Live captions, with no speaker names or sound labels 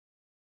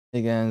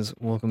Hey guys,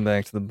 welcome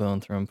back to the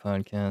Bone Throne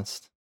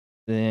podcast.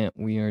 Today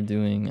we are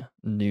doing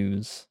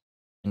news,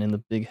 and in the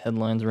big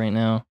headlines right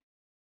now,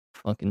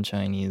 fucking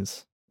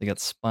Chinese. They got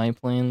spy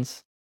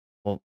planes,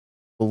 well,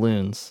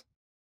 balloons.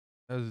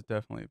 That was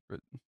definitely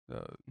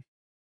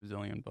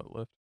Brazilian butt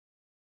lift.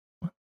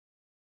 What?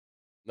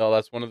 No,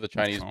 that's one of the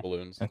Chinese Oh,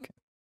 balloons. Okay,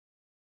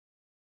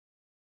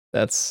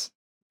 that's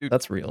dude,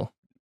 that's real.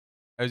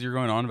 as you're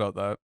going on about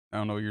that, I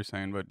don't know what you're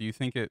saying, but do you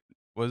think it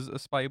was a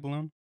spy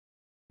balloon?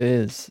 It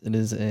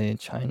is a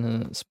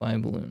China spy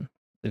balloon.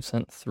 They've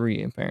sent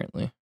three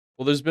apparently.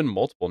 Well, there's been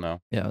multiple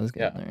now. Yeah, I was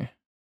getting Yeah. there.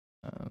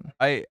 Um,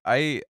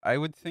 I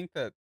would think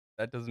that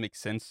that doesn't make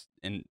sense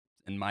in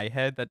my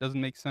head. That doesn't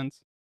make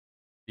sense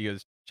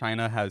because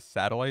China has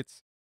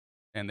satellites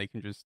and they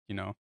can just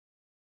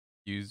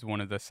use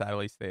one of the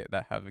satellites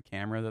that have a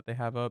camera that they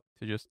have up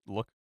to just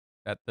look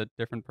at the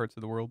different parts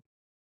of the world,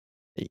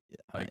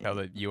 I, like how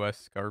the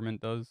U.S.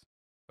 government does.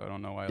 So I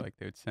don't know why like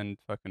they would send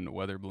fucking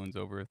weather balloons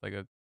over with like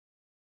a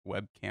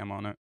webcam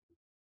on it.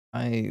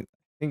 I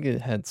think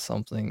it had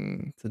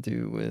something to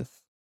do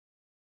with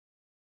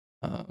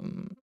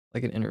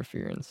like an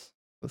interference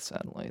with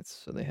satellites,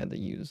 so they had to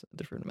use a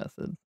different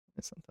method.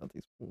 They sent out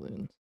these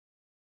balloons.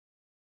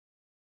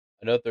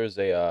 I know there's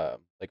a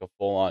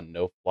full on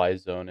no fly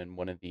zone in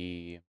one of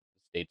the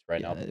states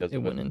right Yeah, now it, because it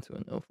of it. went into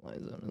a no-fly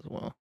zone as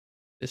well.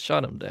 It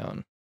shot them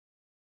down.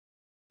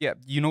 Yeah,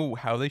 you know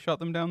how they shot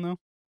them down though?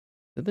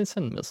 Did they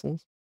send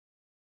missiles?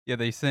 Yeah,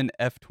 they send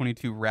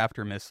F-22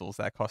 Raptor missiles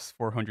that cost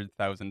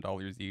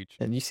 $400,000 each,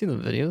 And you see the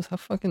videos? How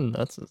fucking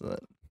nuts is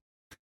that?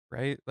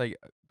 right? Like,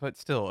 but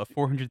still, a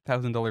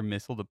 $400,000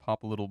 missile to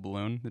pop a little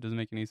balloon. It doesn't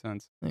make any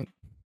sense. Like,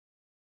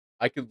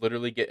 I could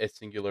literally get a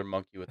singular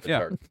monkey with the Yeah,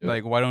 dart to do it.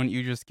 like why don't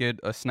you just get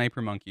a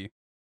sniper monkey?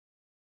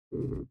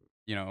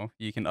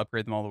 You can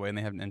upgrade them all the way, and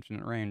they have an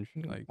infinite range.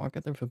 you can Like, walk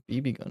out there with a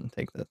BB gun and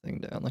take that thing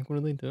down. Like, what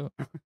do they do?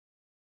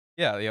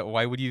 yeah, yeah.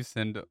 Why would you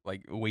send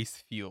like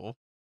waste fuel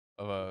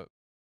of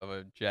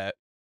a jet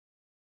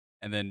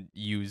and then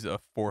use a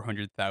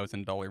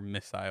 $400,000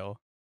 missile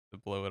to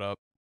blow it up?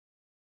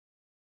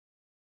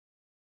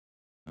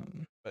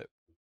 Um, But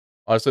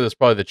Honestly, that's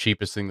probably the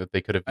cheapest thing that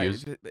they could have I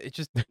used. it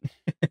just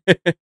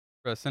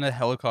bro, send a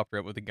helicopter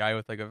up with a guy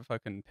with like a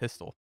fucking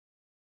pistol.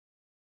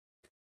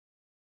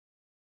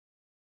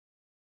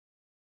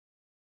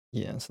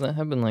 yeah, so that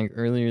happened like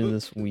earlier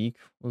this week.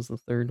 Was the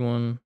third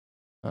one?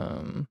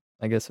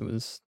 I guess it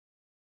was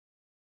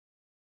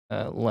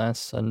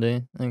last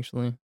Sunday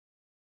actually.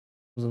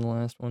 Was the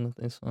last one that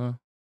they saw.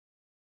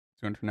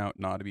 It's going to turn out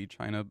not to be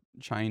China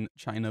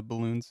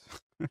balloons.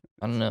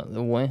 I don't know.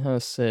 The White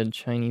House said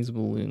Chinese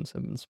balloons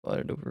have been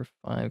spotted over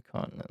 5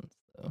 continents,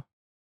 though.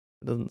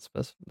 It doesn't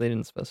They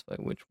didn't specify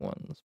which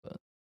ones, but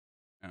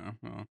Yeah,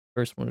 well,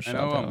 first one was I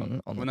shot know.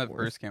 down on the When that 4th.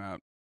 first came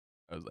out,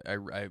 I was like,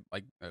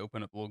 I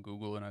opened up a little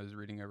Google and I was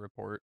reading a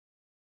report,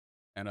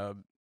 and I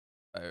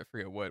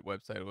forget what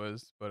website it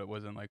was, but it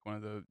wasn't like one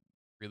of the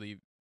really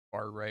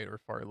far right or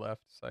far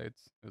left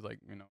sites. It was like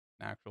an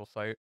actual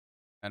site,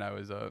 and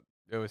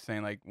it was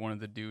saying like one of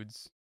the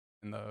dudes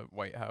in the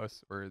White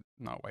House, or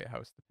not White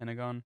House, the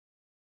Pentagon,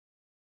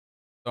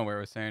 somewhere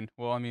was saying,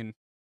 well, I mean,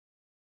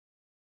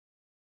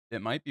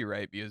 it might be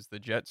right because the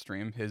jet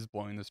stream is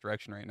blowing this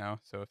direction right now.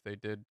 So if they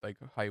did like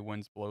high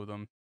winds blow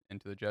them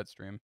into the jet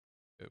stream,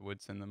 it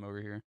would send them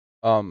over here.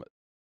 Um,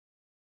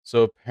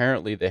 so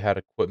apparently they had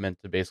equipment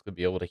to basically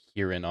be able to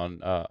hear in on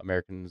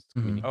Americans' Hmm.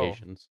 Oh,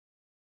 communications.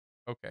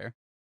 okay.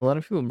 A lot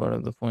of people brought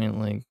up the point,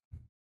 like,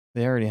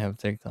 they already have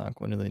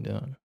TikTok. What are they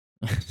doing?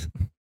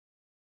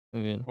 I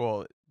mean,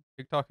 Well,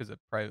 TikTok is a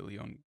privately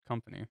owned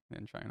company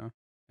in China,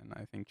 and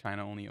I think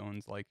China only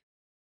owns like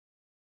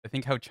I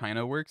think how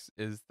China works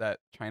is that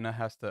China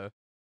has to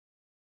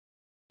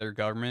their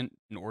government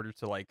in order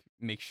to like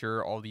make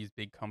sure all these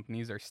big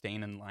companies are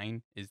staying in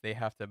line is they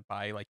have to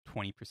buy like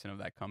 20% of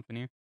that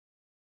company.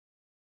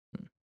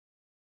 hmm.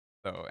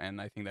 So, and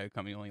I think that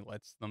company only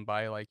lets them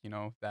buy like,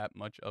 that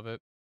much of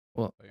it.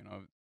 Well,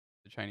 So,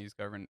 the Chinese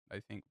government, I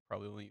think,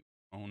 probably only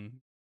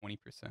own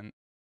 20%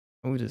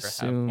 I would or have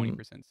assume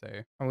 20%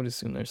 say. I would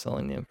assume they're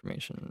selling the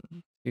information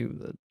to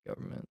the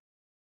government.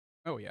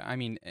 Oh yeah, I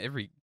mean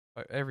every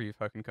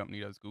fucking company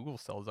does. Google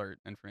sells our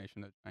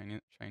information to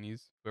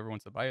Chinese. Whoever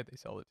wants to buy it, they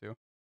sell it to. If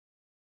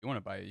you want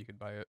to buy it, you could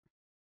buy it.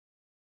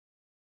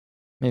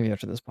 Maybe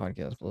after this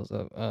podcast blows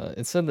up.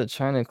 It said that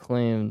China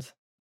claimed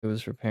it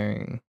was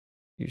preparing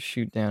to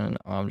shoot down an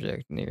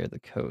object near the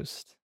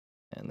coast,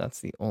 and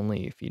that's the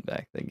only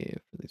feedback they gave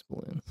for these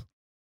balloons.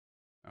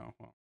 Oh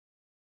well.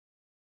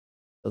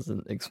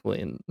 Doesn't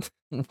explain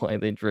why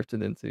they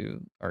drifted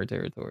into our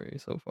territory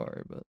so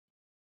far, but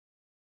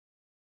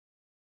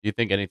Do you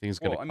think anything's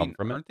going Well, to I come mean,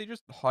 from it? aren't they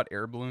just hot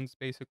air balloons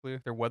basically?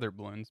 They're weather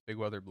balloons, big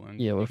weather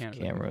balloons. yeah, You with can't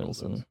really control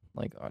cameras and those.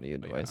 like audio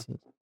But yeah, devices.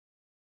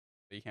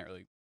 but you can't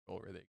really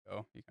control where they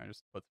go. You kind of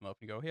just put them up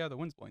and go, yeah, the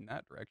wind's blowing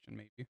that direction,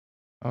 maybe.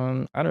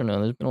 I don't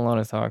know. There's been a lot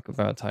of talk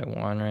about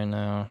Taiwan right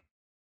now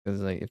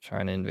because like if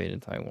China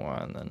invaded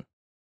Taiwan, then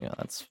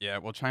that's Yeah,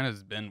 well,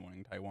 China's been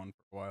wanting Taiwan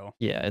for a while.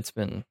 yeah, it's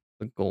been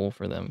the goal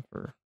for them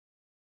for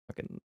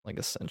fucking like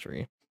a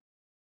century.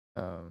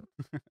 Um,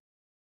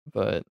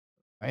 but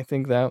I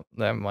think that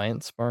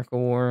might spark a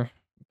war,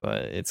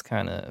 but it's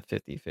kind of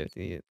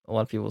 50-50. A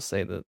lot of people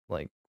say that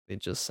like they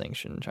just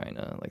sanctioned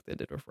China like they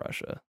did with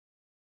Russia,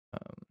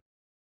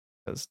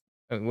 because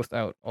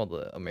without all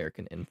the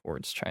American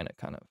imports, China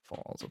kind of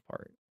falls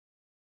apart.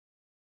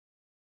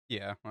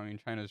 Yeah, I mean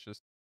China's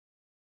just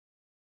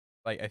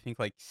like I think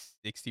like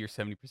 60 or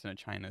 70% of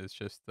China is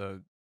just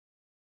the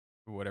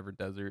whatever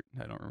desert.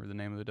 I don't remember the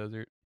name of the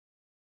desert.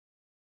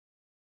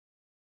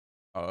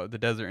 The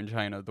desert in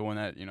China, the one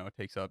that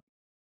takes up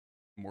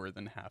more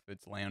than half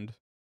its land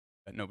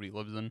that nobody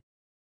lives in.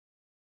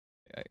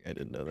 I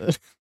didn't know that.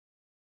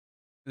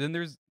 Then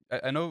there's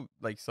I know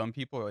like some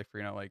people are like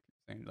freaking out like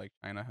saying like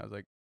China has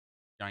like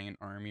giant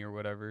army or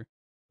whatever,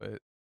 but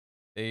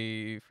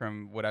they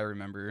from what I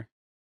remember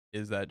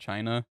is that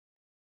China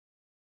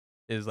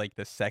is like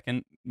the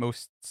second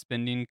most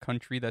spending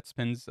country that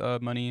spends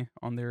money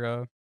on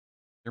their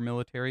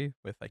military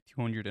with like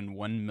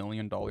 $201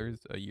 million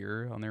a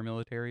year on their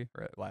military.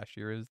 Or last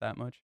year is that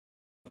much,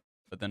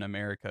 but then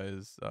America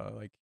is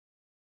like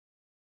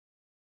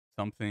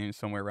something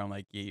somewhere around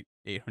like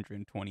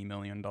 $820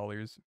 million.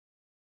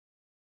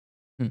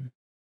 Hmm.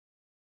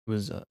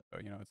 Was So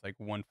it's like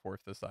one fourth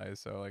the size.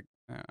 So like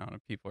I don't know,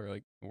 people are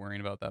like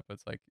worrying about that, but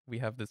it's like we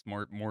have this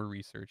more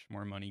research,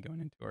 more money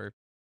going into our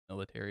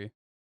military.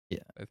 Yeah.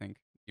 I think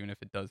even if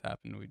it does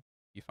happen, we'd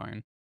be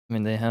fine. I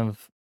mean, they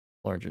have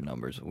larger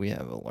numbers. But we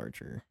have a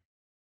larger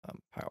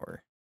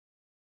power.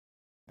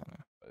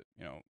 Kinda. But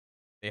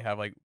they have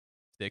like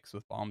sticks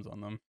with bombs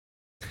on them.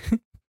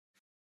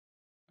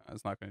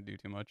 It's not going to do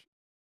too much.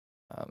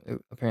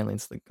 Apparently,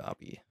 it's the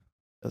Gobi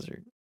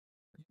Desert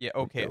Yeah,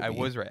 or okay, I Gobi.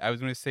 was right. I was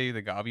going to say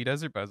the Gobi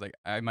Desert, but I was like,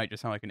 I might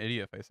just sound like an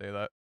idiot if I say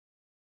that.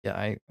 Yeah,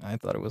 I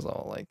thought it was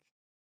all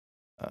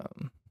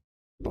um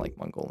like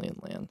Mongolian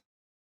land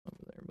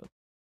over there, but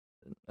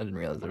I didn't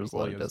realize there was a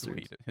lot of Mongolia is way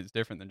deserts. is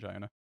different than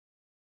China.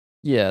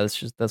 Yeah,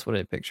 that's what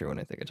I picture when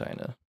I think of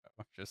China.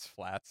 Just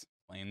flats,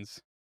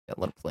 plains, Yeah, a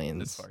lot of as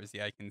plains. far as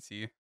the eye can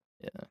see.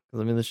 Yeah,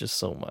 because I mean, there's just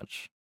so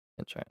much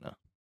in China.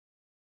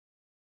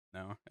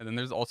 No, and then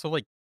there's also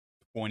like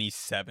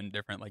 27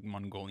 different like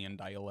Mongolian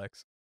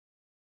dialects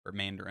or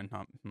Mandarin,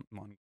 not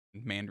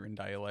Mandarin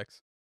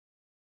dialects.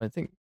 I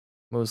think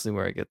mostly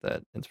where I get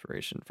that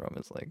inspiration from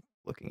is like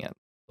looking at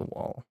the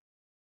wall,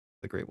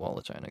 the Great Wall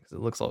of China, because it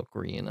looks all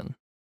green and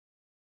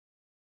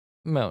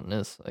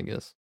mountainous, I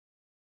guess.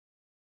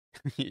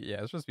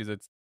 Yeah, it's just because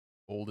it's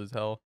old as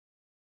hell.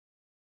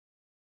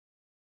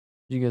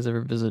 Did you guys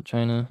ever visit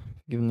China,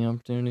 given the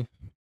opportunity?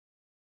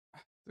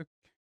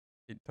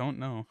 I don't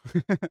know.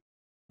 I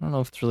don't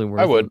know if it's really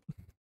I worth would.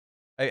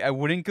 it. I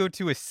wouldn't go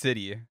to a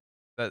city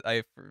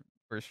that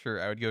for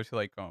sure I would go to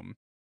like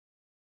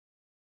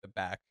the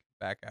back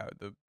out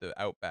the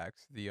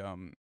outbacks the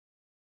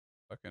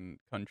fucking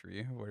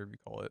country whatever you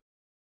call it.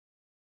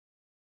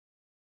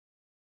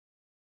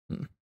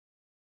 Hmm.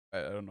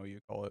 I don't know what you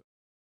call it.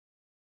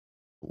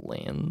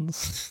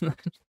 Lands.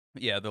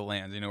 Yeah, the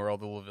lands. You know where all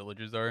the little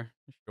villages are.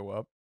 You should go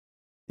up.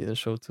 Yeah,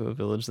 show up to a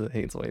village that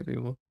hates white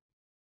people.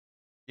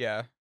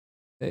 Yeah,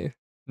 Hey,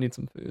 need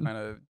some food.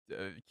 find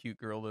a cute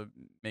girl to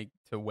make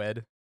to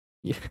wed.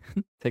 Yeah,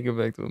 take her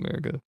back to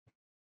America.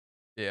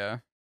 Yeah,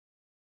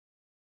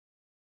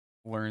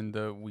 learn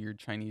the weird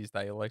Chinese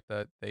dialect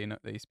that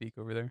they speak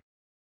over there.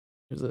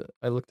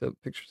 I looked up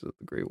pictures of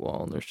the Great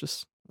Wall, and there's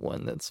just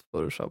one that's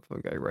Photoshop of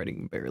a guy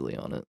writing barely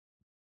on it.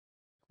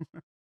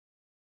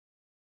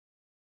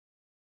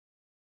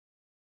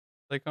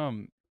 Like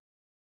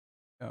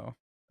oh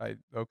I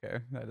okay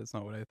that is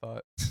not what I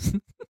thought.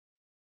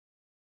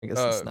 I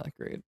guess it's Uh, not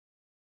great.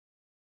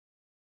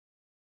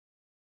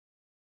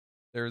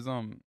 there's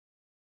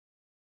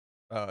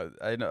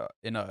I know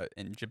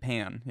in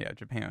Japan, yeah,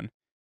 Japan.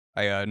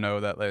 I know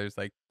that there's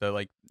like the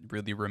like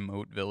really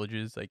remote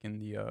villages like in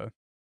the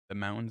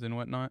mountains and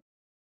whatnot.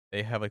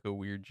 They have like a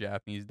weird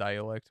Japanese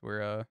dialect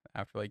where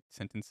after like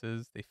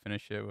sentences they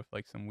finish it with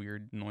like some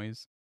weird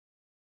noise.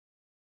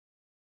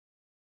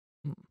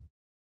 Hmm.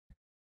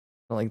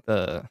 I like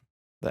the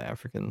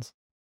Africans,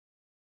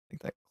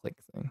 like that click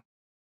thing.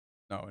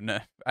 No, no,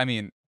 I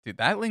mean, dude,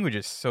 that language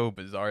is so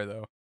bizarre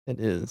though. It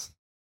is.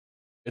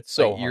 It's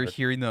Like so you're hard.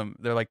 hearing them,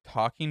 they're like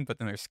talking, but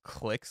then there's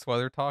clicks while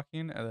they're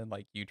talking, and then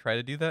like you try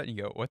to do that, and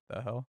you go, "What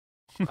the hell?"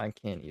 I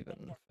can't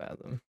even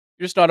fathom.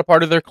 You're just not a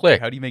part of their Like, clique.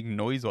 how do you make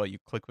noise while you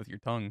click with your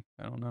tongue?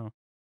 I don't know.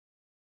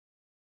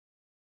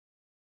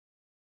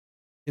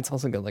 It's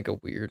also got like a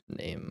weird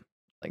name,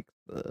 like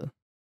the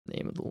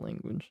name of the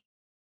language,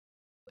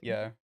 like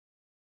Yeah,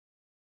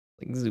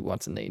 like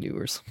Zuwatsunedu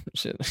or some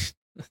shit.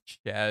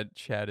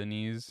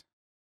 Chadinese.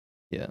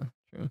 Yeah,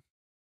 true.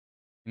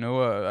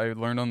 I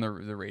learned on the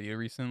radio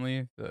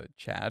recently. The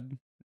Chad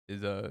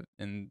is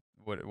in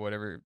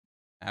whatever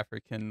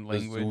African The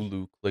language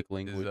Zulu clique is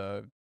language.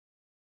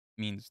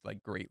 means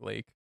like Great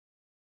Lake.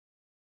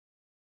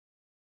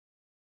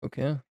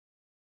 Okay.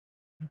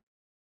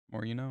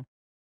 More you know,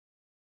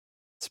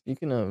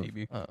 Speaking of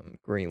maybe.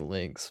 Great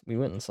Lakes, we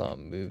went and saw a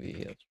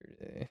movie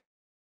yesterday.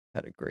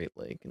 Had a Great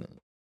Lake in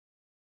it.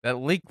 That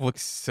lake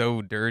looks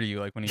so dirty.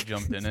 Like when he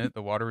jumped in it,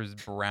 the water was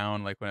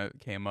brown. Like when it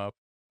came up,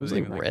 It it was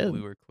wasn't like even like red.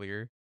 blue or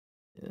clear.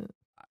 Yeah.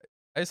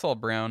 I saw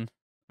brown.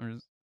 I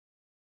don't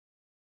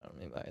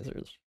know, my eyes are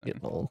just Uh,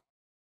 getting old.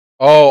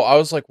 Oh, I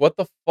was like, what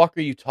the fuck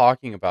are you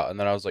talking about? And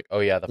then I was like, oh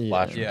yeah, the Yeah.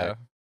 flashback. Yeah,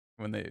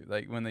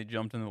 when they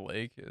jumped in the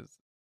lake is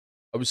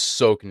I was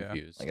so yeah. I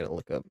confused. gotta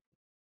look up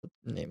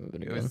the name of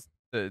it It again. was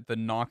the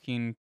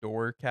knocking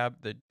door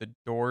the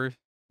door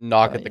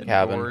Knock Oh at the yeah, the knock at the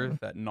cabin. door cabin.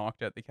 that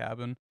knocked at the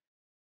cabin.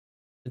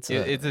 It's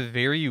It's a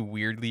very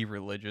weirdly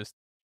religious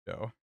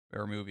show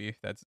or movie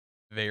that's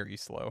very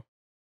slow.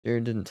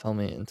 Jared didn't tell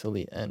me until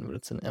the end, but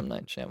it's an M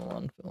Night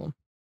Shyamalan film.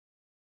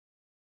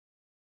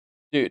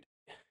 Dude,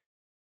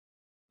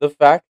 the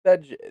fact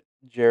that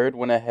Jared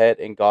went ahead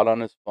and got on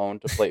his phone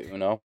to play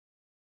Uno.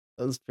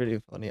 That was pretty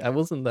funny. I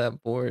wasn't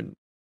that bored,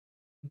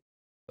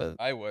 but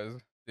I was.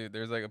 Dude,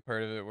 there's like a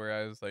part of it where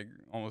I was like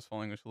almost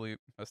falling asleep.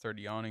 I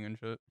started yawning and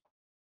shit.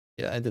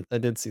 yeah, I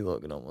did see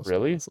Logan almost fall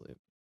Really? asleep.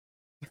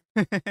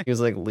 He was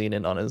like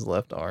leaning on his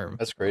left arm.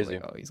 That's I was like,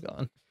 crazy. oh, he's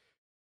gone.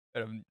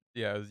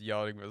 Yeah, I was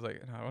yawning, but I was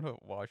like, I want to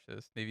watch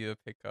this. Maybe it'll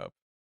pick up.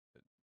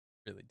 It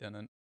really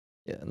didn't.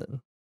 Yeah, and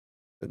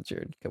then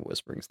Jared kept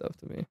whispering stuff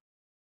to me. I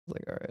was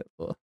like, all right,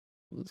 well,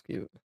 it was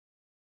cute.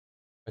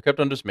 I kept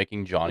on just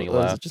making Johnny Was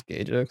laugh. it just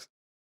gay jokes?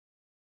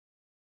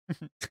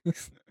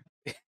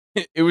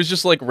 It was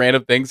just like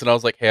random things, and I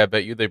was like, hey, I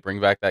bet you they bring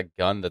back that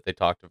gun that they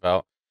talked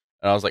about.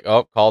 And I was like,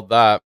 oh, called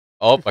that.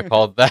 Oh, I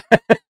called that.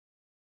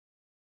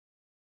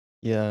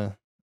 Yeah.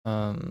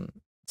 Um.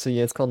 So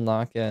yeah, it's called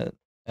Knock at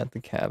the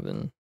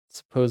Cabin.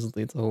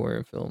 Supposedly it's a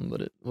horror film,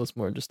 but it was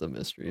more just a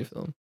mystery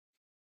film.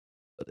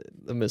 But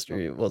the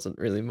mystery Okay. wasn't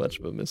really much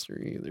of a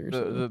mystery either.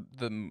 So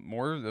The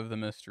more of the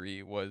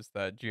mystery was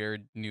that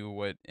Jared knew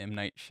what M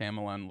Night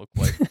Shyamalan looked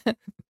like.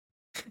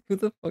 who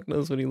the fuck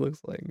knows what he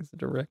looks like? He's a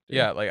director.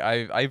 Yeah, like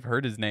I've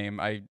heard his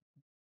name. I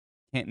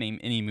can't name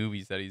any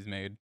movies that he's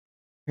made.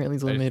 Apparently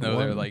he's I only just made know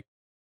they're one. like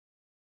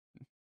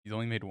he's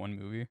only made one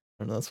movie.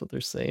 And that's what they're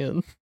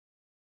saying.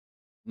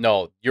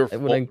 No, you're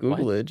And when I full. What?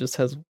 Google it, it just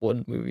has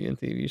one movie and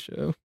TV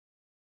show.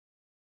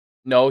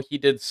 No, he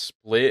did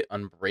Split,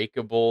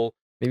 Unbreakable,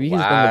 Maybe he's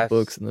done the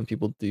books Glass. and then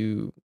people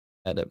do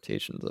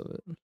adaptations of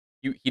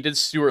it. He did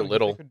Stuart Oh, he's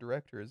Little. like a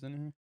director, isn't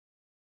he?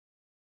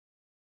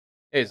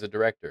 Yeah, he's a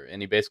director,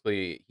 and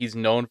he's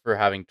known for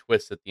having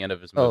twists at the end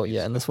of his Oh yeah,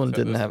 movies. and this one Except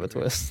didn't this have a movie.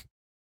 twist.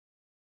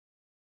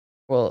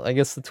 Well, I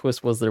guess the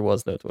twist was there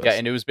was no twist. Yeah,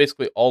 and it was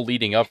basically all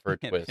leading up for a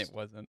It twist.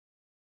 wasn't.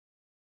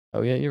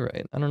 Oh yeah, you're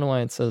right. I don't know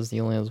why it says he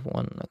only has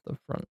one at the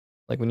front.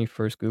 Like when you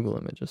first Google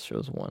him, it just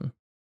shows one.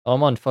 Oh,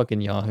 I'm on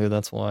fucking Yahoo.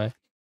 That's why.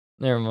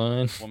 Never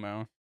mind.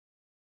 Well,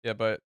 yeah,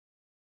 but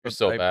You're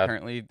so bad.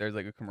 apparently there's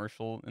like a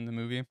commercial in the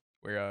movie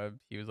where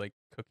he was like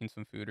cooking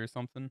some food or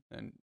something,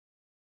 and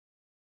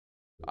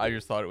I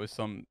just thought it was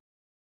some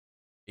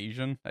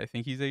Asian. I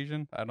think he's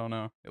Asian. I don't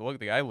know. The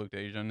guy looked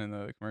Asian in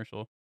the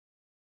commercial,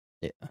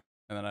 Yeah,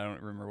 and then I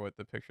don't remember what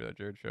the picture that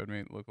Jared showed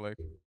me looked like,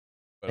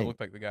 but it I looked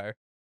like the guy.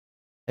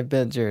 I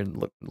bet Jared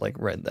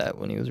read that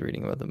when he was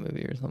reading about the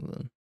movie or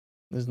something.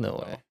 There's no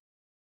way. Oh,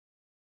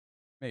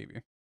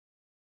 maybe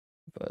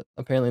But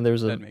apparently there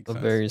was that a, makes a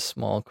sense. very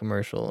small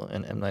commercial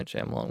and M Night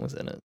Shyamalan was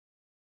in it.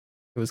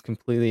 It was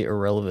completely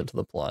irrelevant to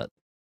the plot,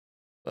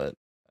 but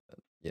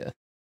yeah,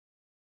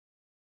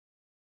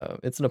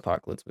 it's an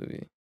apocalypse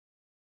movie.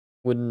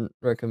 Wouldn't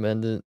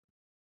recommend it.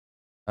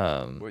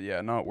 Well,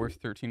 yeah, not worth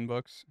 $13.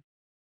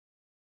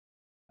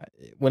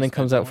 When You it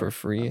comes spent out for more.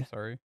 free, I'm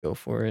sorry. go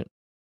for it.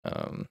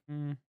 Um,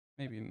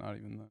 Maybe not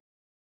even that.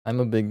 I'm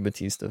a big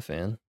Batista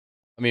fan.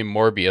 I mean,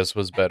 Morbius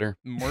was better.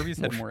 Morbius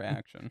had more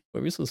action.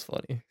 Morbius was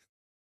funny.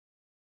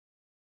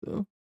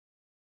 So,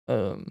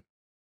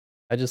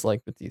 I just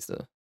like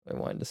Batista. I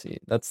wanted to see.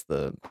 That's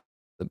the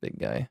big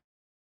guy.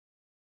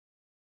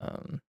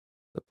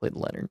 That played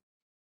Leonard.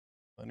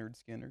 Leonard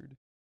Skinnerd.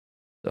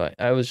 So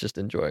I was just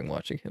enjoying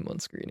watching him on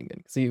screen again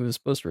because he was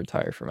supposed to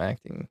retire from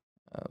acting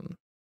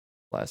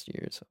last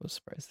year, so I was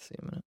surprised to see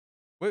him in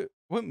it.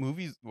 What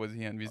movies was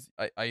he in? Because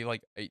I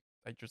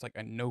just like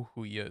I know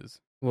who he is.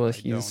 Well, I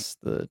don't. he's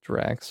the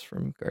Drax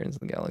from Guardians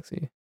of the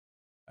Galaxy.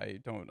 I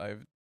don't. I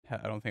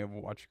don't think I've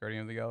watched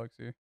Guardian of the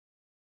Galaxy.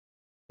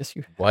 Yes,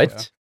 you have. Yeah.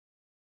 What?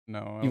 No,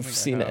 I don't You've think I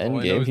seen have. All I know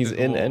Endgame. is He's there's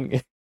a in little.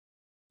 Endgame.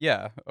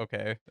 Yeah.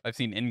 Okay. I've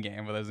seen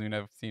Endgame, but that doesn't mean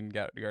I've seen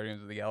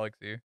Guardians of the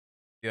Galaxy.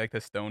 You like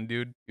the stone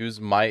dude? He was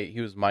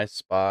my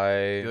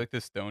spy. You like the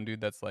stone dude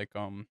that's like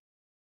the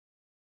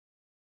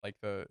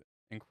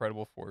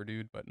Incredible Four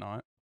dude, but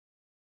not.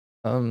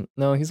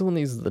 No, he's the one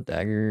that uses the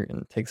dagger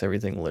and takes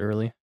everything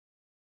literally.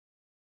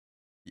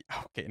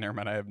 Yeah, okay, never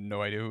mind. I have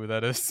no idea who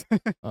that is.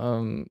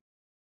 Um,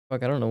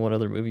 fuck, I don't know what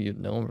other movie you'd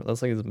know him for.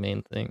 That's like his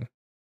main thing.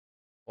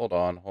 Hold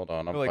on. I'm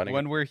Or like finding a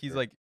one where he's picture.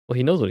 like, Well,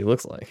 he knows what he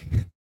looks like.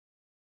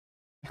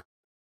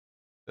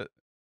 uh,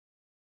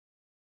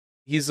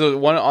 He's the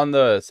one on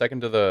the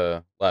second to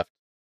the left.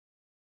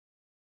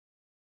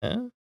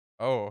 Huh?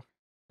 oh,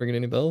 Ringing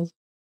any bells?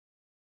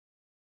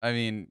 I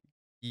mean,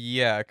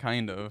 yeah,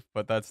 kind of,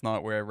 but that's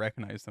not where I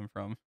recognize him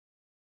from.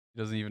 He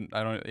doesn't even.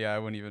 I don't. Yeah, I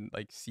wouldn't even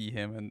like see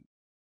him and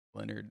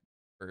Leonard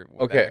or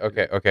the Okay,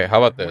 actor. okay.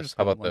 How about I'm gonna this? just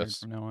How call him about Leonard this?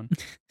 from now on.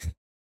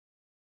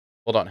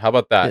 Hold on. How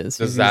about that? Yes,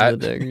 Does he's using the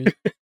that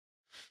daggers.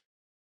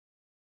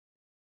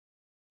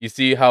 you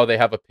see how they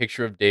have a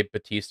picture of Dave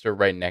Batista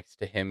right next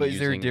to him But is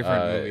there a using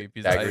different movie?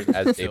 Because daggers I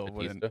as Dave still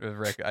wouldn't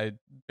Batista? I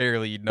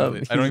barely know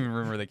that. I don't He's even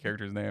remember the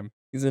character's name.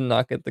 he's in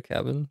Knock at the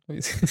Cabin.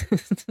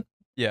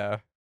 Yeah,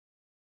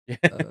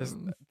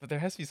 um, but there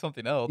has to be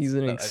something else he's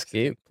in that I've seen.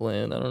 Escape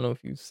Plan. I don't know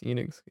if you've seen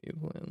Escape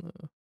Plan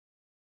though.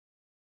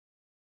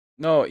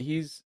 No,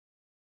 he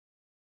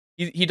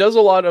does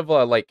a lot of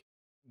like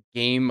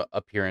game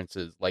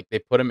appearances. Like they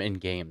put him in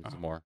games Oh,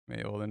 more.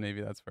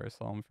 maybe that's where I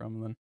saw him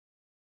from then.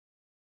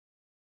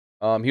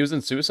 He was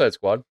in Suicide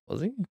Squad,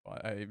 Was he?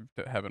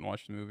 Haven't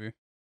watched the movie.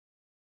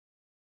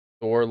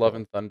 Thor: Love Well,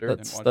 and Thunder,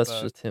 Didn't watch that's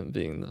that. just him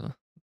being the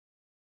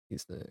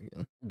he's the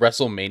again.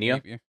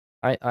 WrestleMania. Maybe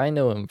I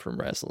know him from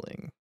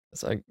wrestling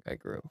because I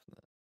grew up with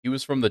that. He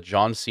was from the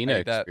John Cena I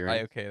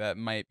Experience. okay. That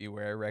might be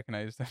where I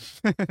recognized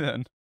him.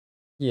 Then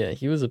Yeah,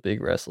 he was a big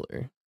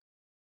wrestler.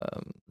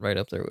 Right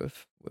up there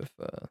with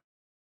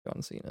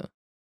John Cena.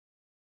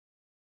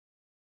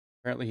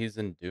 Apparently, he's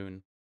in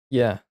Dune.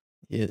 Yeah,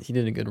 he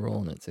did a good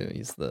role in it too.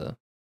 He's the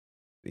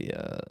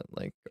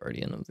like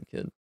guardian of the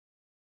kid.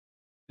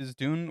 is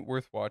Dune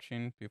worth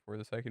watching before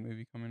the second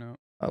movie coming out?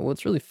 Well,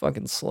 it's really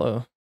fucking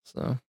slow.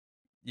 So,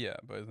 Yeah,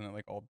 but isn't it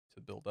like all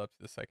to build up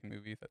to the second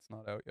movie that's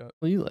not out yet?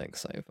 well, you like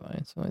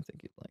sci-fi, so I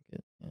think you'd like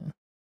it. Yeah,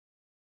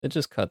 it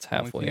just cuts The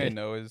only thing I halfway.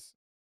 know is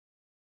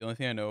the only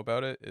thing I know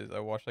about it is I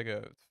watched like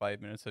a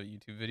 5 minutes of a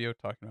YouTube video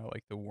talking about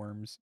like the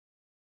worms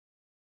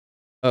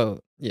Oh,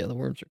 yeah, the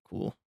worms are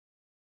cool.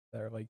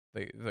 that are like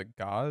the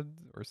god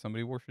or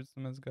somebody worships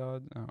them as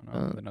god. I don't know.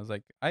 Uh, And then I was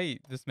like,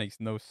 this makes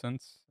no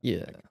sense.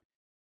 yeah, Like,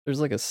 there's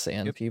like a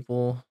sand skip.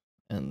 people,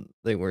 and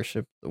they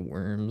worship the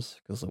worms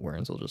because the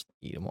worms will just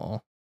eat them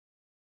all.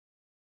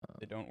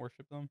 They don't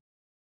worship them.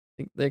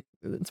 I think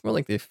it's more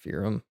like they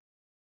fear them.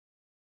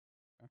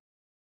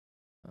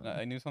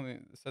 I knew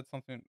something said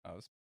something.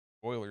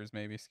 Spoilers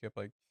maybe skip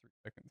like 3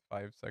 seconds,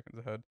 5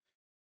 seconds ahead,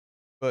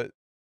 but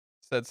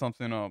said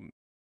something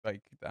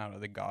like I don't know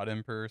the God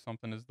Emperor or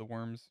something is the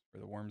worms or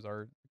the worms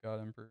are the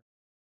God Emperor.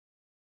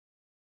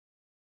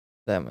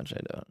 That much I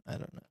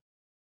don't know.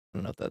 I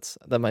don't know if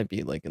that might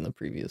be like in the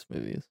previous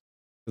movies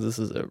because this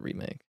is a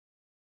remake.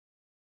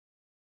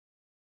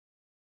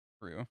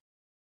 True.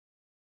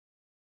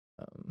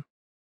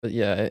 But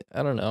yeah,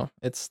 I don't know.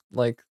 It's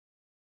like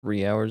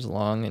 3 hours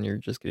long, and you're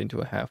just getting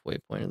to a halfway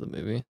point of the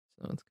movie,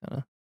 so it's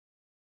kind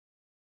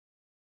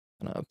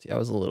of up to you. I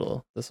was a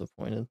little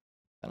disappointed,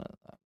 kind of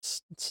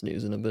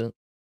snoozing a bit,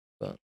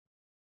 but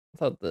I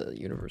thought the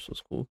universe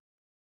was cool.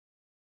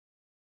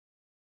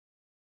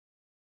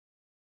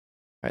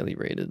 Highly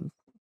rated,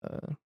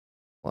 a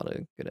lot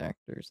of good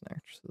actors and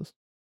actresses.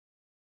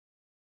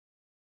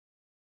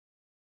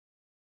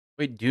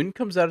 Wait, Dune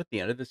comes out at the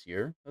end of this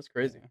year? That's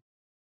crazy. Yeah.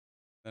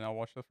 Then I'll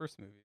watch the first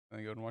movie, and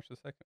then go and watch the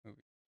second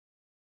movie.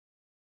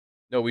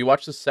 No, we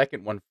watched the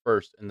second one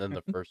first, and then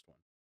the first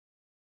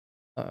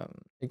one.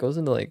 It goes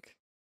into like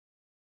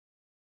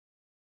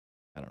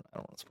I don't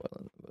want to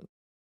spoil it, but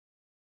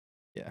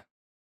yeah.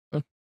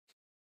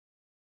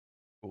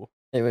 Cool.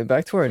 Anyway,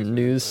 back to our Thanks for your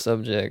news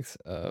input. subject.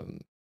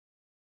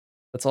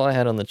 That's all I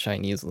had on the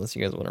Chinese, unless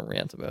you guys want to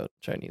rant about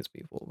Chinese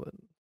people, but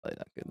probably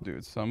not good.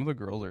 Dude, some of the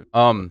girls are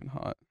Um, fucking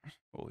hot.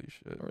 Holy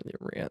shit. Not really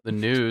a rant. The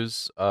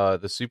news,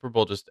 the Super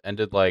Bowl just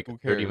ended like Who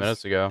 30 cares?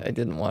 minutes ago. I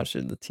didn't watch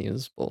it. The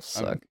teams both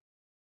suck.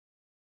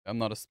 I'm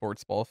not a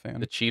sports ball fan.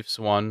 The Chiefs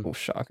won. Oh,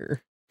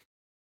 shocker.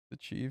 The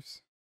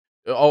Chiefs.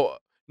 Oh,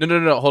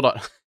 no, hold on.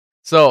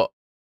 So,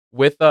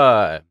 with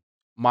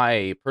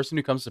my person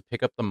who comes to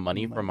pick up the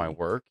money from my Money.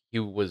 work, he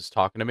was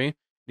talking to me. And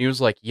he was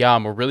like, "Yeah,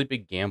 I'm a really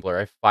big gambler. I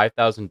have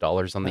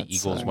 $5,000 on the That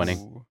Eagles sucks. winning."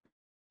 Ooh.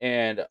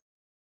 And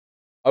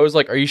I was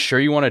like, "Are you sure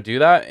you want to do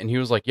that?" And he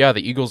was like, "Yeah,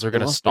 the Eagles are They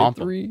going to lost by stomp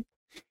them." 3.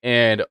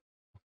 And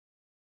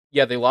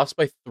yeah, they lost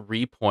by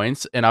 3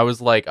 points. And I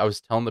was like, I was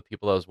telling the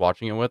people I was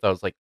watching it with, I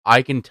was like,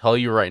 I can tell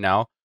you right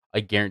now, I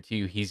guarantee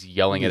you he's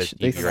yelling at his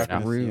They TV We're right not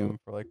now. gonna see threw. him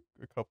for like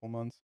a couple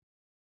months.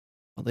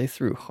 Well, they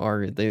threw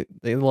hard.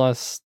 They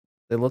lost.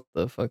 They let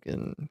the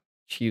fucking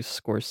Chiefs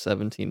score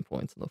 17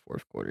 points in the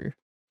fourth quarter.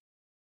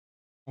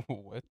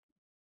 What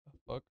the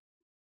fuck?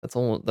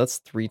 That's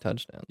 3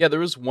 touchdowns. Yeah, there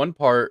was one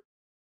part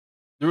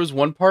where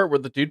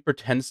the dude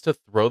pretends to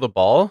throw the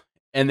ball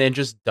and then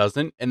just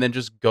doesn't and then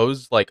just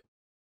goes like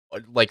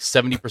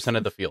 70%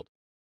 of the field.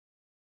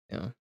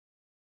 Yeah,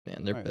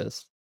 man, they're Right.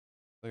 pissed.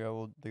 They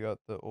got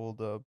the old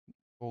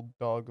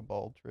dog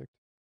ball trick.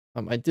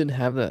 I did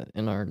have that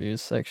in our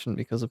news section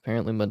because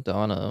apparently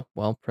Madonna,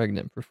 while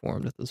pregnant,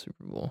 performed at the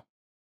Super Bowl.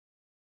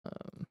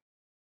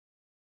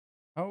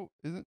 How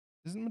isn't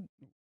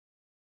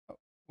oh,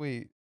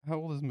 wait, how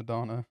old is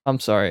Madonna? I'm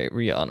sorry,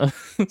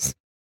 Rihanna.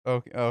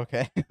 Okay,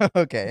 okay.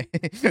 Okay.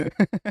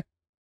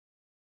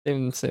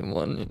 Same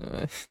one, you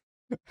know.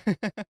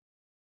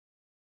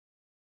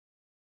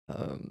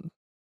 Um,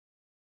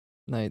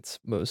 Night's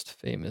most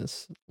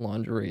famous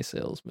lingerie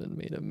salesman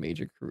made a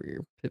major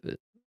career pivot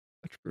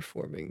after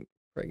performing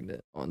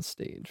pregnant on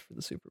stage for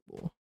the Super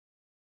Bowl.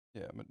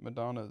 Yeah,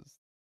 Madonna's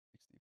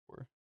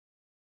 64.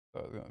 So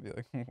I was gonna be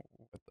like,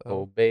 what the Oh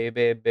hell?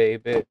 baby,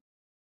 baby.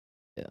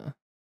 Yeah.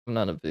 I'm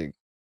not a big.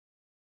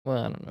 Well,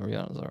 I don't know.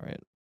 Rihanna's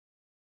alright.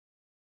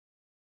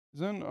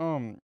 Isn't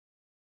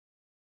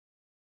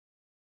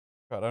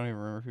God, I don't even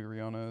remember who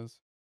Rihanna is.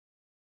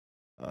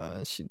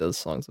 She does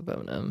songs with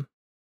Eminem.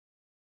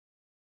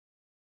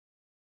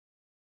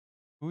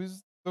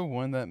 Who's the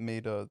one that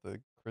made the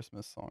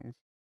Christmas songs?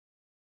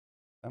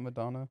 That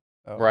Madonna?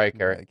 Oh, Mariah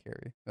Carey. Mariah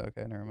Carey.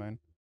 Okay, never mind.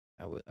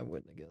 I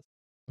wouldn't have guessed.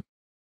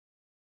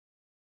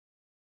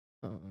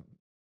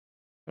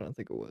 Trying to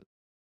think of what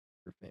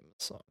her famous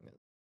song is.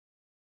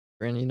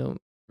 Brandon, you know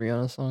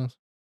Rihanna songs?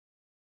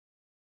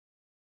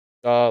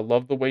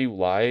 Love the Way You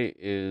Lie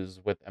is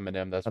with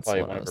Eminem. That's That's the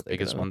probably one one I of was her thinking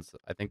biggest of. ones.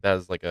 I think that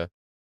has like a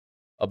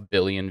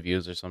billion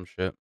views or some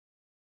shit.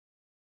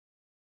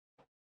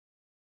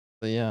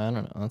 But yeah, I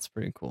don't know. That's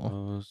pretty cool.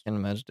 Those- Can't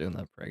imagine doing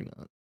that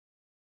pregnant.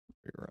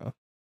 Pretty rough.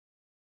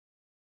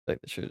 Like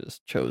they should have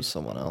just chose Who's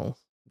someone songs?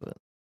 else. But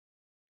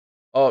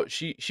Oh,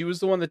 she was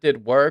the one that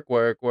did work,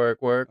 work,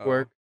 work, work, Oh,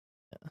 work.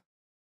 yeah.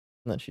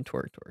 And then she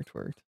twerked.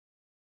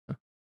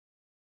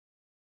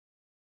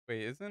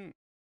 wait, isn't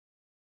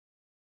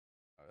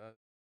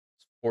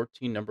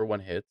 14 number one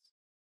hits.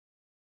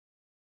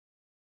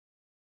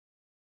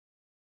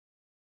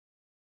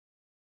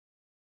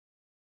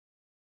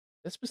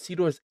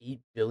 Despacito has 8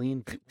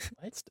 billion views.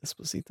 What? It's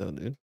Despacito,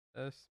 dude.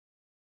 that's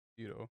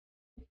Vito?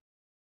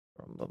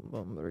 Bum bum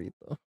bum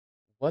burrito.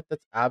 What?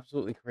 That's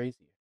absolutely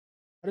crazy.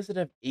 How does it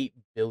have 8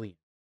 billion?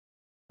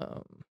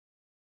 Um,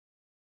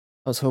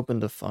 I was hoping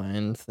to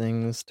find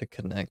things to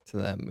connect to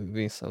that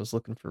movie, so I was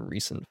looking for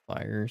recent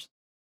fires.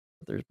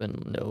 But there's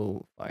been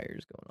no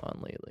fires going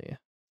on lately.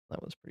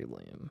 That was pretty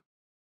lame.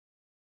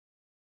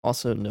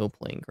 Also, no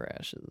plane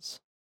crashes.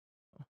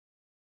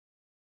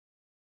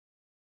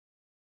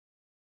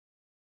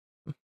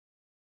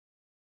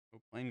 No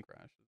plane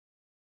crashes.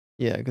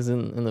 Yeah, because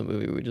in the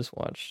movie we just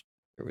watched,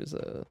 there was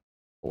a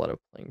lot of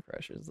plane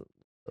crashes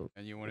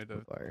And you with wanted the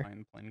to fire.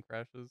 find plane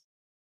crashes?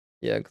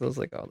 Yeah, because I was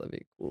like, oh, that'd be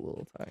a cool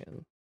little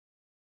tie-in.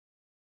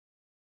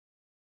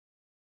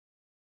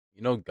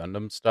 You know,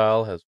 Gundam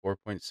Style has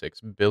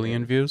 4.6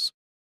 billion Where views.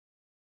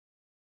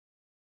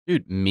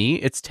 Dude, me,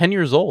 it's 10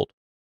 years old.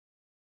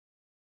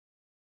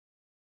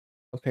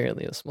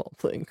 apparently a small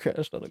plane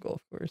crashed on a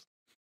golf course.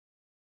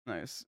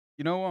 Nice.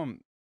 You know,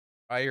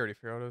 I already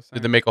forgot what I was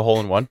Did they saying. make a hole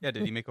in one? Yeah,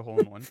 did he make a hole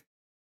in one?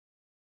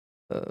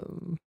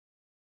 Um,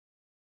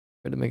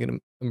 Tried to make an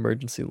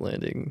emergency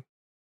landing,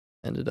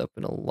 ended up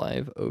in a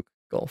live oak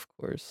golf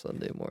course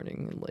Sunday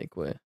morning in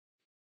Lakeway.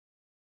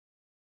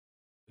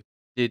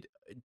 Did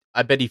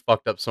I bet he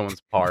fucked up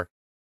someone's par.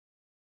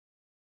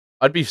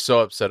 I'd be so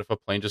upset if a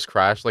plane just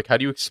crashed. Like, how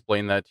do you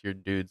explain that to your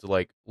dudes?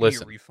 Like, Give me a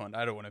listen, refund.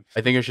 I don't want I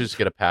to. think I should just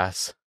get a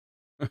pass.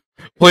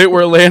 Play it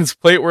where it lands.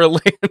 Play it where it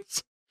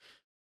lands.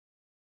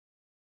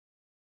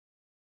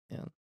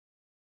 Yeah,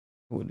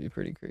 it would be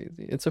pretty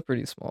crazy. It's a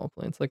pretty small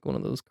plane. It's like one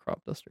of those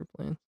crop duster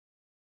planes.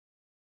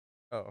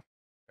 Oh,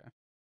 okay.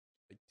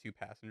 Like 2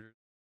 passengers.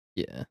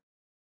 Yeah,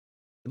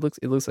 it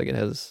looks like it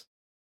has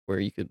where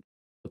you could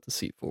put the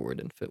seat forward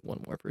and fit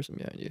one more person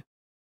behind you.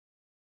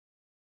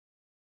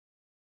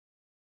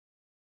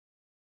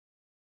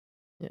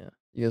 Yeah,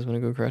 you guys want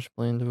to go crash a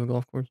plane to a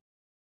golf course?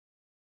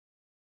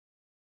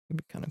 It'd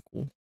be kind of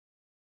cool.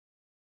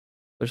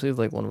 Especially if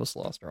like one of us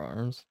lost our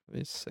arms. It'd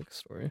be a sick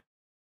story.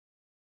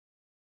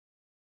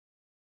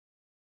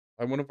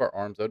 By one of our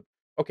arms.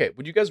 Okay,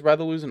 would you guys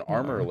rather lose an An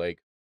arm or a arm. leg?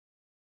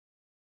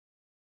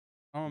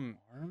 Um,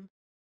 Arm?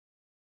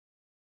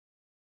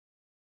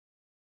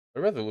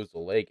 I'd rather lose a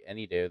leg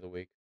any day of the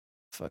week.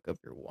 Fuck up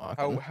your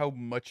how walking. how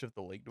much of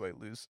the leg do I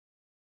lose?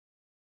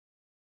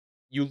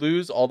 You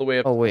lose all the way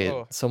up Oh to the wait,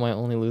 Oh, so am I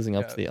only losing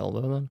up to yeah. the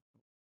elbow then?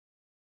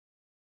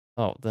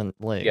 Oh, then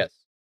leg. yes.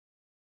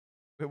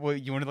 Wait,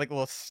 what, you wanted like a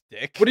little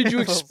stick? What did A you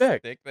little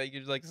expect? stick that you could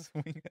just like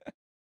swing at?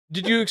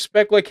 Did you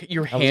expect like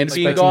your I was hand Like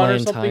being expecting the gone my or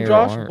something, entire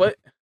Josh? arm. What?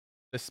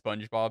 the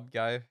SpongeBob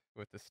guy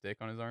with the stick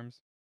on his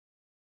arms.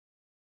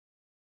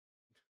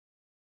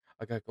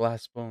 I got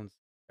glass bones.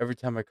 Every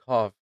time I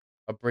cough,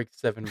 I break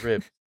 7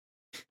 ribs.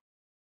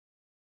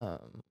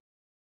 Um,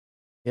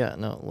 yeah,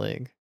 no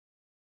leg.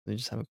 They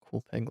just have a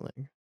cool peg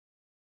leg.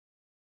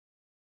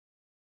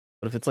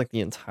 But if it's like the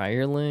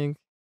entire leg,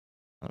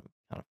 I'm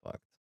kind of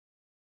fucked.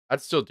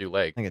 I'd still do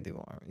leg. I could do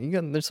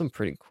arm. There's some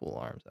pretty cool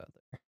arms out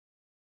there.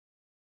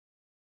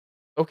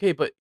 Okay,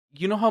 but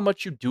you know how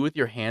much you do with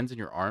your hands and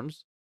your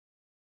arms?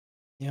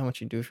 You know how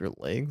much you do with your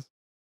legs?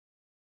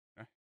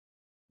 Eh,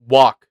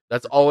 Walk.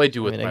 That's your all I balls.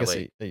 do I with mean, I my guess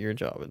leg. at your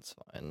job it's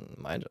fine.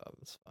 My job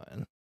is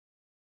fine.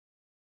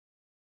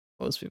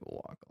 Most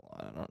people walk a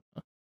lot. I don't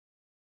know.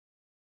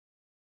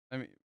 I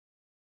mean,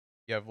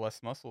 you have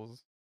less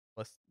muscles,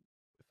 less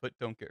foot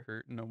don't get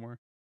hurt no more.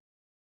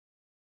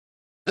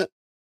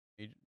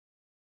 You-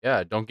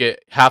 Yeah, don't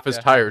get half as Yeah,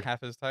 half tired.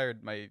 half as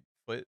tired. My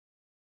foot,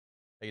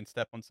 I can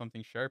step on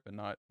something sharp and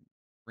not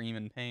scream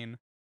in pain.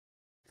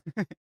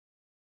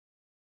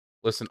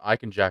 Listen, I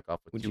can jack off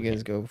with Would 2 you guys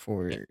hands. go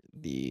for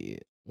the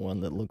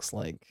one that looks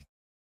like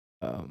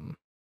um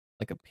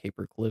like a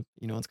paper clip.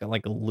 You know, it's got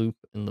like a loop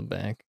in the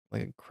back,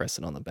 like a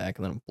crescent on the back,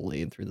 and then a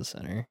blade through the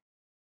center.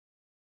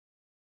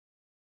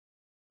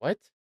 What?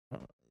 Uh,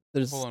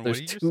 Hold on, what there's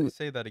did you just say? two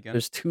Say that again.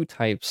 there's two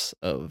types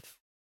of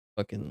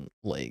fucking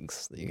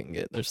legs that you can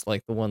get. There's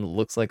like the one that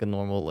looks like a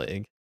normal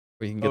leg,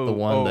 or you can get the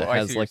one Oh, that I see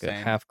has what you're like a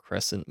saying. half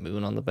crescent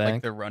moon on the Like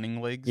back. the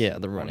running legs, Yeah, the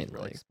the ones running for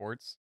like leg.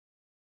 sports.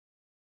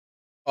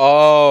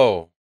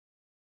 Oh,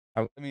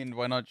 I, I mean,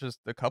 why not just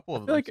a couple I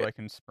of feel them like so I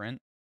can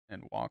sprint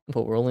and walk?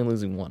 but we're only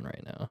losing one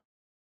right now.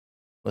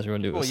 Unless you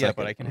want to do a Well, yeah,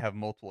 but second I can one. have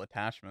multiple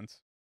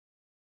attachments.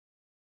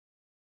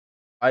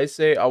 I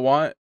say I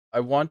want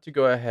to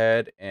go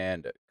ahead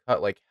and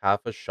cut like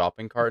half a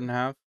shopping cart in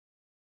half,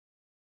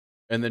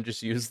 and then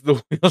just use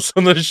the wheels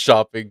on the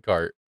shopping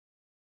cart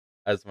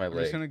as my I'm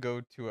just leg. gonna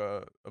go to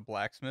a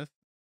blacksmith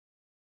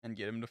and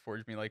get him to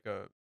forge me like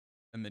a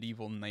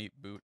medieval knight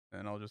boot,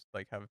 and I'll just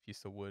like have a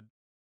piece of wood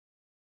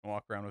and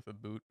walk around with a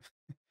boot.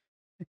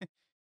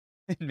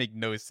 It make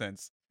no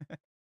sense.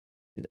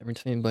 Dude, every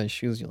time you buy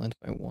shoes, you land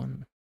by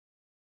one.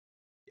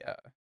 Yeah,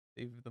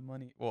 save the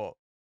money. Well,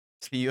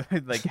 you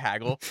like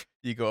haggle.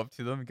 You go up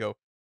to them and go,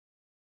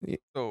 Y-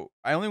 so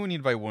I only need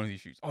to buy one of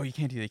these shoes. Oh, you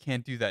can't do that. You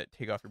can't do that.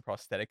 Take off your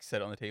prosthetic,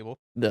 set it on the table.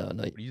 No,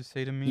 no, What do you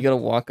say to you me? gotta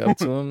walk up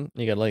to him.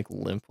 You gotta like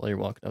limp while you're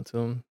walking up to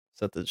him.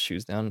 Set the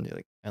shoes down, and you're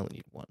like, I only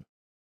need one.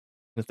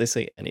 And if they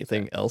say Yeah.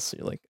 anything else,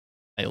 you're like,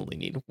 I only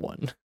need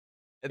one.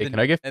 And Hey, can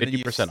I then get and then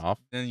 50% off?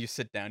 then you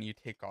sit down, you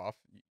take off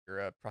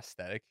your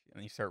prosthetic, and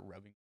then you start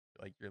rubbing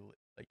like your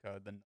like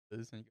the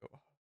nose, and you go, oh,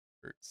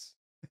 hurts.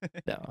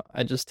 No,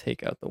 I just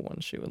take out the one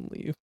shoe and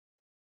leave.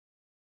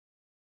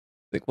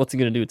 Like, what's he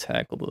gonna do?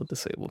 Tackle the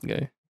disabled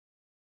guy?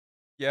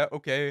 Yeah,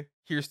 okay.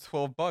 Here's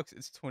 $12.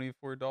 It's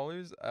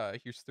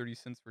 $24. Here's 30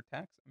 cents for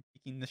tax. I'm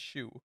taking the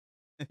shoe.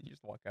 You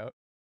just walk out.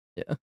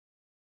 Yeah.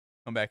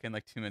 Come back in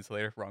like 2 minutes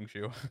later. Wrong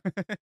shoe.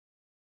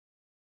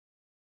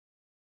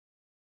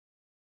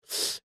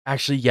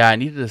 Actually, yeah, I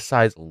needed a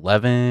size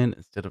 11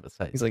 instead of a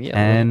size He's like, yeah,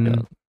 what do you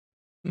 10.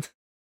 got?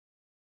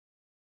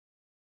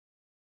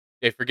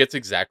 It forgets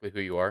exactly who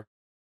you are.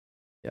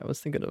 Yeah, I was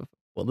thinking of.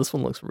 Well, this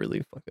one looks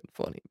really fucking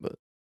funny, but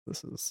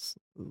this is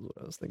what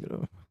I was thinking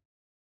of.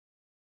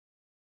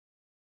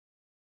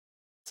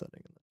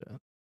 Setting in the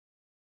chat.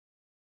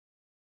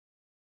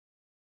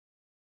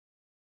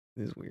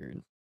 These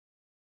weird.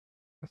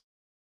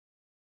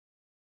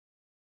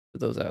 For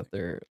those out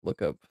there,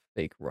 look up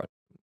fake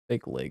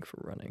leg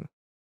for running.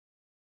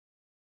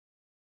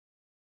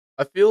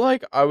 I feel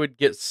like I would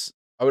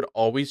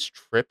always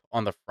trip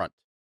on the front.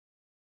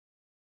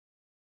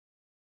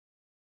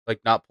 Like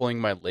not pulling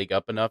my leg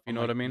up enough, you On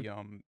know what I like mean?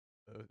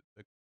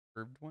 the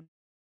curved one.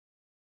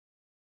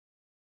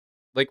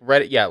 Like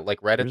right at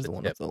Here's the the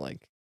one with tip. the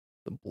like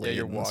the Yeah, blade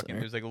you're in the walking. center.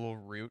 There's like a little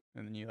root,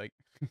 and then you like.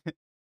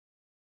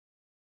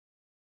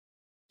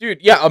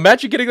 Dude, yeah,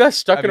 imagine getting that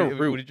stuck I in a mean, would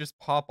root. it just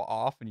pop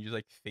off and you just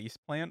like face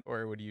plant,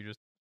 or would you just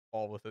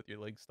fall with it, your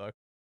leg stuck?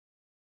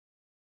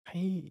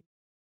 Hey,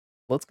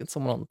 let's get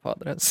someone on the pod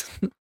that has.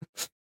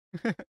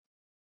 That'd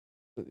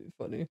be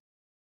funny.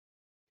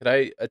 Could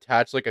I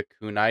attach like a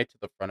kunai to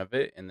the front of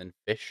it and then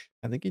fish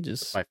I think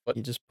with my foot?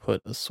 you just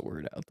put a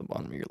sword out the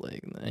bottom of your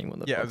leg, and then anyone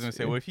that Yeah, I was fucks gonna with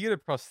say, you. what if you get a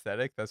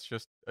prosthetic that's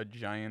just a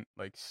giant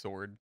like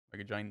sword,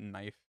 like a giant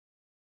knife,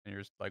 and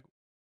you're just like,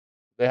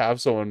 They have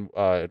someone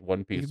in One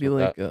You could Piece be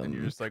with that.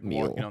 like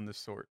walking Camille. on this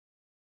sword.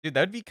 Dude,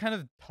 that'd be kind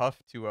of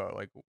tough to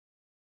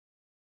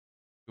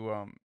to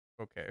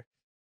okay.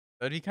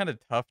 That'd be kind of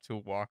tough to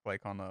walk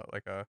like on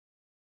a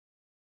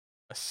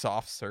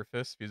soft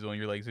surface because one of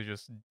your legs would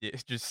just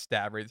just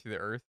stab right through the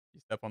earth.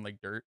 You step on like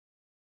dirt.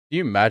 Do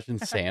you imagine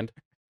sand?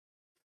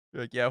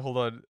 You're like, yeah, hold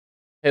on.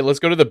 Hey, let's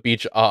go to the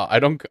beach. I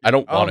don't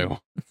want to.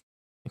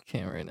 I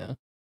can't right now.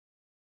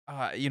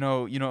 I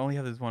only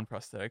have this one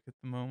prosthetic at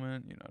the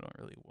moment. I don't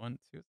really want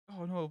to.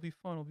 Oh no, it'll be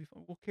fun. It'll be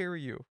fun. We'll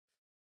carry you.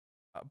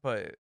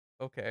 But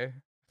okay,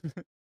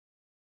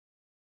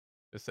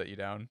 just set you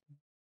down.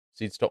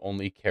 Seats to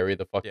only carry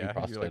the fucking Yeah,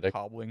 you're like prosthetic.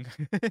 hobbling,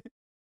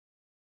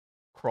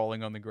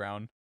 crawling on the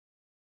ground.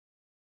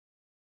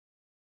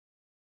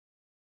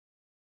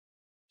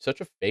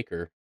 Such a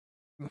faker.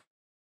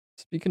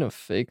 Speaking of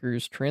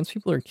fakers, trans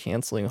people are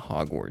canceling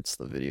Hogwarts,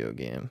 the video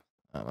game.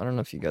 I don't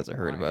know if you guys have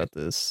heard Why? about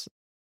this.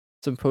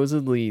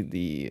 Supposedly,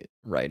 the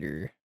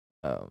writer,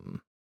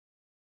 um,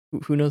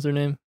 who knows her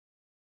name?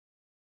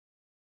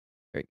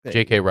 Right, thank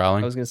you. J.K. I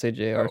Rowling. was gonna say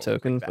J.R. Oh, like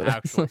Token, the but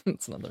actual.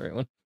 it's not the right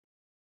one.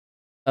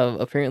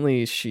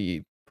 Apparently,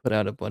 she put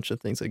out a bunch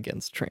of things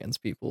against trans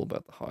people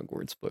about the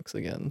Hogwarts books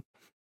again.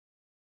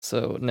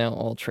 So now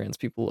all trans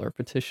people are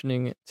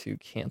petitioning to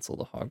cancel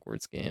the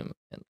Hogwarts game,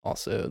 and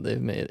also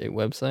they've made a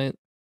website,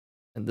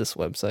 and this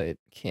website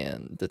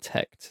can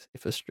detect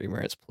if a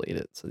streamer has played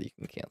it, so that you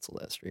can cancel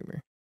that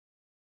streamer.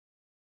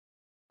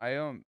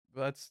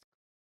 That's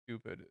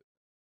stupid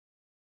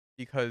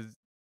because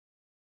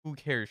who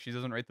cares? She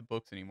doesn't write the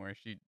books anymore. Like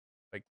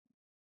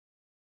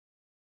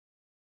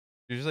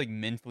she's just like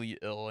mentally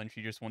ill and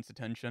she just wants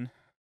attention.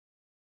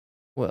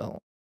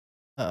 Well,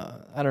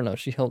 I don't know.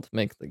 She helped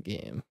make the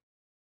game.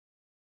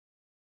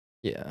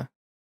 Yeah,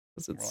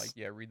 because More like, it's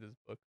yeah, read this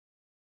book.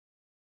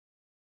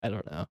 I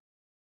don't know.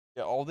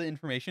 Yeah, all the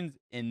information's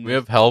in We this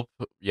have help.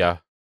 Yeah.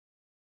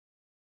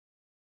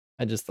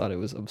 I just thought it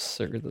was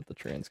absurd that the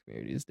trans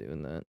community is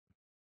doing that.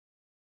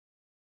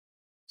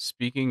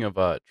 Speaking of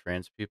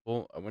trans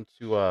people, I went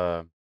to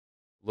a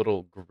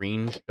little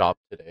green shop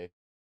today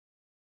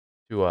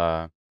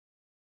to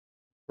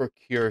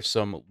procure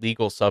some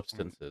legal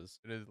substances,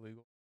 It is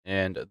legal.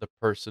 and the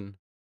person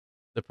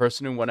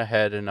who went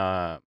ahead and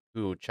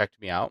who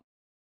checked me out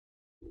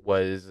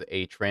was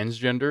a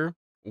transgender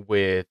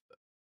with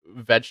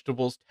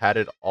vegetables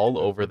tatted all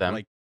over them,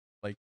 Like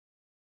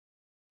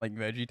like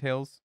Veggie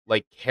Tales.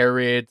 like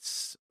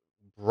carrots,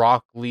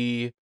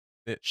 broccoli, Well,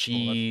 that's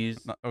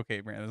cheese. not okay,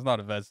 Brandon. It's not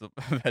a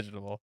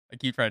vegetable. I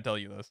keep trying to tell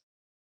you this.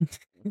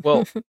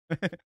 Well,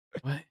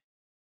 what?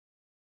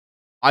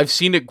 I've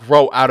seen it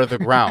grow out of the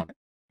ground.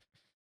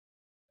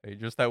 Hey,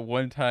 just that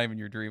one time in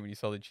your dream when you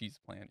saw the cheese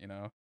plant, you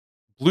know.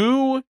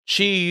 Blue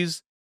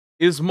cheese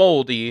is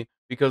moldy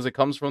because it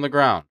comes from the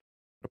ground.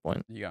 Good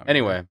point. You got me.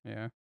 Anyway.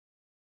 Yeah.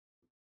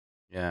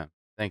 Yeah,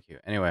 thank you.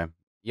 Anyway,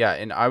 yeah,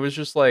 and I was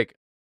just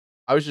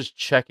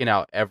checking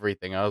out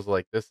everything. I was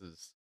like, this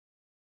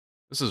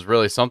is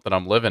really something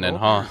I'm living in,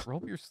 huh?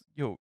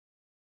 Yo,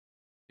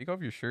 take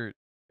off your shirt.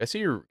 Can I see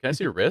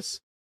your wrists?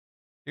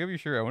 Take off your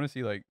shirt. I want to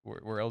see like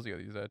where else you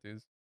got these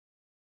tattoos.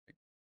 Like,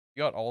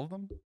 you got all of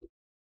them?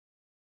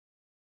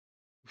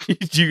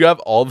 Do you have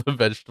all the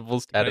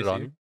vegetables Can I tatted on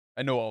see? you?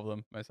 I know all of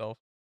them myself.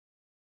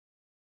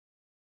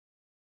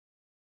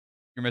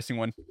 You're missing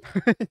one.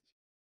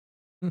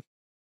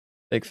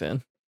 Big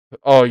fan.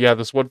 Oh yeah,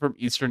 this one from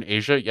Eastern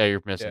Asia. Yeah,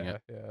 you're missing Yeah,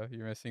 it. yeah.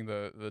 You're missing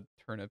the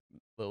turnip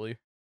lily.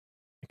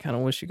 I kind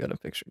of wish you got a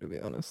picture, to be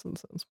honest. That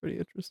sounds pretty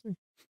interesting.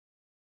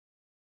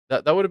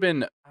 That would have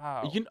been.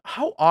 Ow.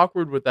 How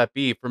awkward would that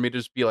be for me to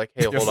just be like,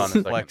 hey, Yo, hold on a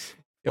second, flex.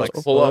 Yo,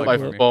 Flex. pull out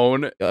Flex my for me.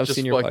 phone, Yo, I've just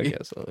seen your fucking.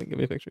 podcast, so give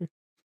me a picture.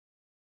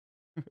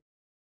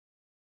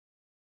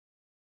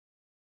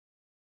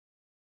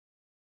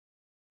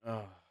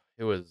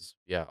 It was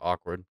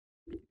awkward.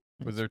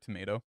 Was there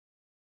tomato?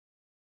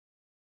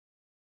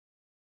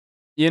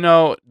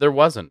 There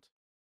wasn't.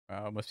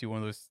 Must be one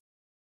of those.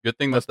 Good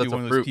thing Must be that's a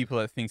one of those fruit. people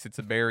that thinks it's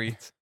a berry.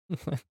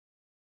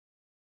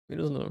 He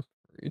doesn't know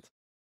fruit.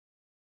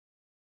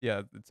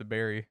 Yeah, it's a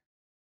berry.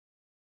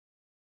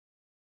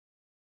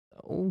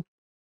 Oh,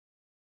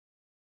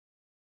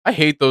 I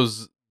hate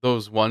those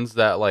ones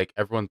that like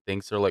everyone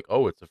thinks are like,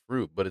 oh, it's a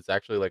fruit, but it's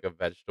actually like a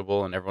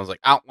vegetable, and everyone's like,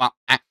 oh, well,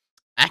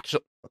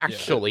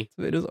 actually,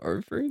 tomatoes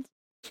are fruits.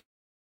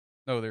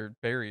 No, they're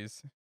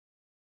berries.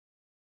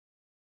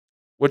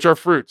 which are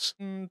fruits.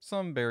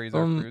 Some berries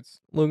are fruits.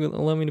 Logan,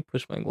 allow me to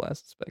push my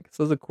glasses back. It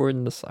says,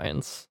 according to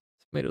science,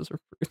 tomatoes are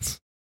fruits.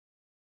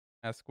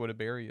 Ask what a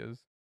berry is.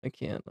 I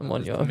can't. I'm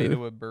on Is Yahoo.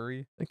 tomato a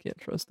berry? I can't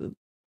trust it.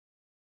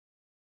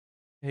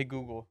 Hey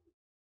Google,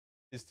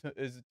 is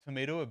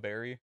tomato a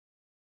berry?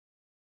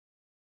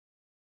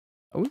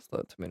 I always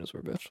thought tomatoes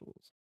were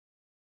vegetables.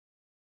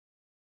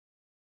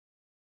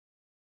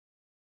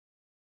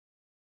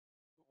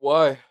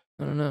 Why?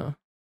 I don't know.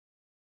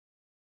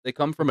 They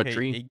come from a Okay,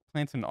 tree.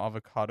 eggplants and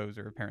avocados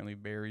are apparently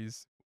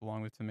berries,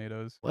 along with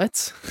tomatoes.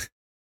 What?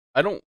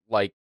 I don't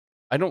like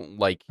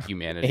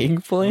humanity. I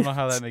Eggplant? don't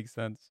know how that makes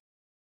sense.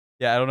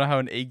 Yeah, I don't know how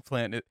an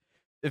eggplant.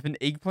 If an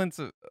eggplant's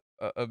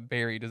a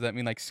berry, does that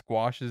mean like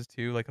squashes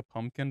too, like a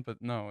pumpkin? But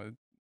no.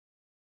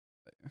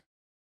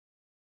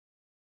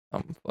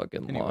 I'm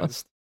fucking Anyways.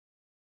 lost.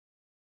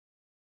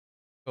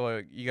 So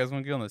like, you guys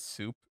want to get on the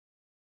soup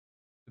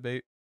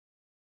debate?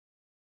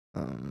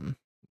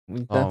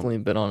 We've definitely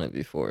been on it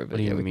before, but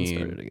do yeah, you we can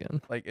start mean? it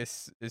again. Like,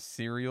 is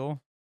cereal?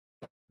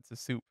 It's a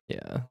soup.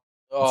 Yeah.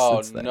 Oh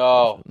it's that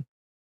no. question.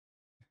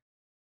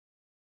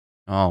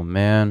 Oh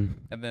man.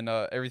 And then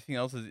everything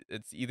else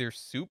it's either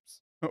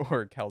soups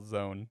or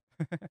calzone.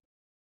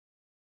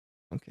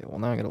 Okay, well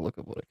now I gotta look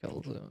up what a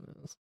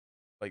calzone is.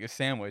 Like a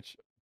sandwich.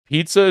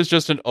 Pizza is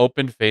just an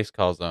open face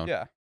calzone.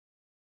 Yeah.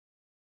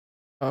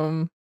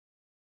 Um,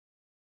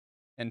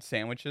 And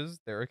sandwiches,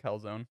 they're a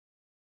calzone.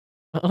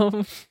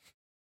 um,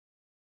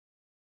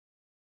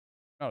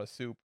 Not a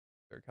soup.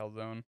 They're a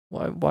calzone.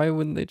 why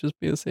wouldn't they just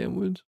be a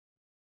sandwich?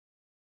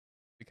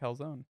 A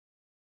calzone.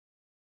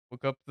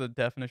 Look up the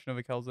definition of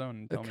a calzone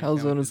and A tell me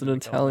calzone is sandwiches an are a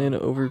Italian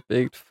calzone.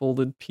 overbaked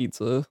folded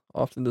pizza,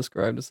 often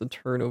described as a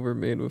turnover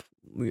made with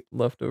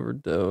leftover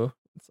dough.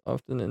 It's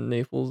often in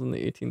Naples in the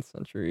 18th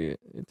century.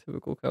 A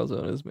typical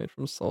calzone is made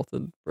from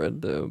salted bread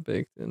dough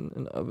baked in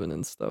an oven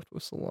and stuffed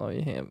with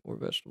salami, ham, or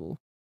vegetable,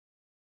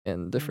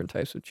 and different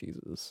types of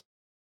cheeses.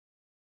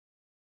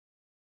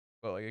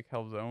 But like a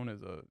calzone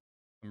is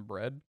some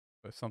bread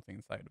with something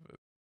inside of it.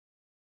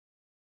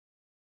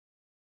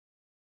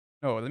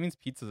 No, that means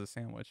pizza's a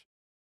sandwich.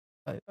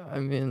 I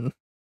mean,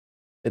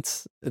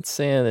 it's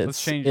saying Let's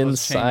it's change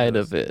inside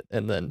this. of it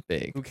and then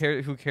baked.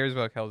 Who cares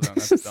about calzone?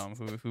 That's dumb.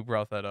 Who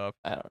brought that up?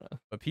 I don't know.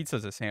 But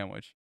pizza's a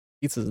sandwich.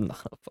 Pizza's not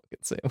a fucking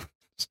sandwich.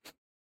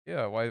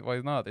 Yeah, why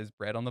not? There's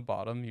bread on the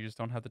bottom. You just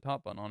don't have the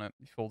top bun on it.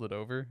 You fold it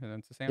over, and then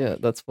it's a Yeah,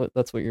 sandwich.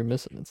 that's what you're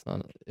missing. It's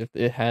not if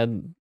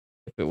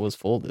it was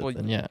folded, Well,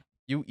 then yeah.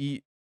 You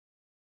eat.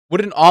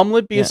 Would an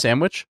omelet be Yeah. a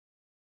sandwich?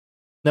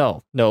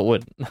 No, it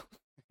wouldn't.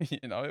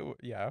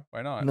 Yeah,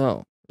 why not?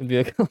 No, it'd be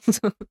a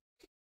calzone.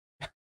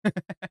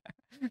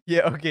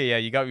 Yeah, okay, yeah,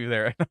 you got me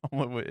there.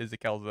 What is a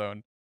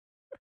calzone?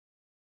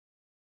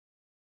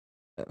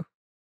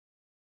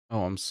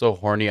 Oh, I'm so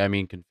horny. I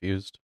mean,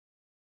 confused.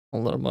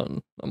 Hold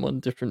on, I'm on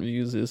different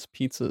views. Is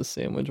pizza a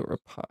sandwich or a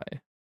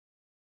pie?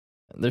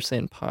 They're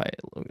saying pie,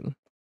 Logan.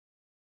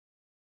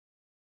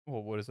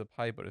 Well, what is a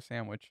pie but a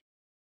sandwich?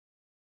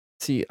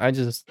 See, I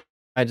just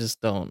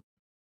don't.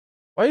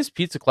 Why is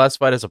pizza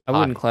classified as a I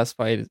wouldn't pie?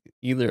 classify it as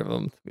either of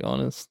them, to be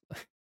honest.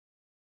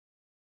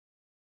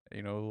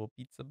 You know, a little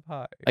pizza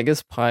pie. I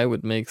guess pie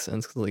would make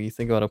sense because, like, you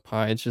think about a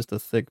pie, it's just a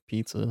thick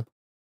pizza.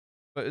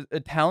 But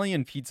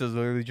Italian pizza is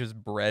literally just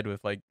bread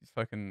with like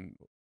fucking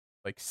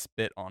like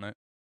spit on it,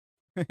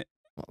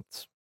 Well,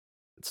 it's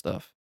good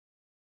stuff.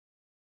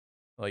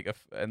 like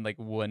and like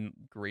one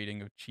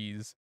grating of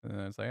cheese, and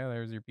then it's like, oh,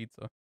 there's your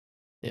pizza.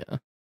 Yeah, It's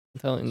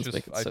Italians just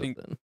make it I so think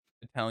thin.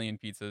 Italian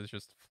pizza is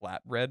just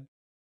flatbread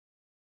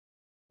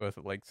with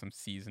like some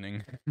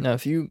seasoning. Now,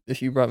 if you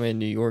brought me a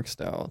New York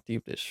style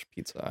deep dish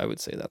pizza, I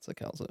would say that's a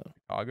calzone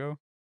Chicago,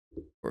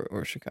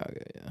 or Chicago.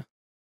 Yeah.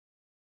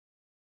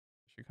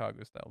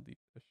 Chicago style deep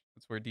dish.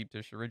 That's where deep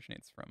dish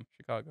originates from.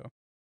 Chicago.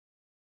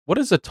 What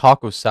is a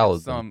taco salad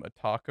It's then? a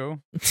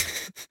taco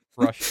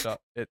brushed up.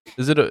 It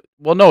Is it a?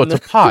 Well, no, it's No. a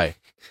pie.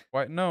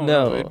 why no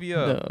no No,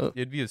 no.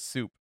 it'd be a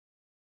soup.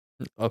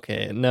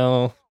 Okay,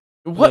 no.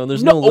 What? No,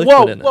 there's No. no Whoa,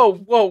 liquid in it. whoa,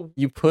 whoa.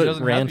 You It put doesn't have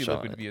to be ranch on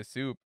liquid to it. be a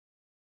soup.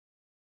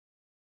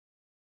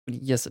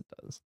 Yes, it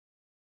does.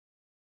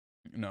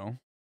 No.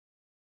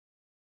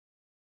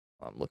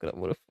 I'm looking up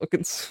what a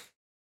fucking.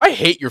 I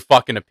hate your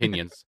fucking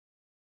opinions.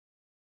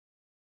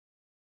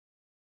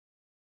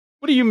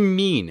 What do you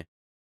mean?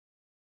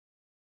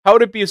 How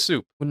would it be a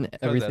soup? Wouldn't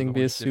Because it has everything a be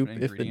a bunch of soup different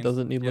if it ingredients.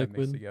 doesn't need Yeah, mixed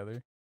liquid?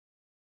 together.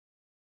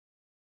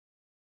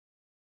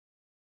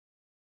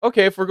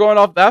 Okay, if we're going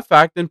off that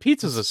fact, then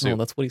pizza's a No, soup.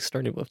 that's what he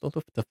started with. Don't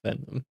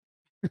defend him.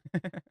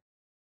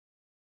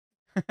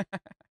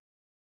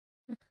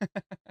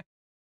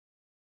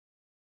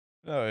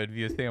 No, it'd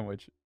be a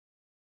sandwich.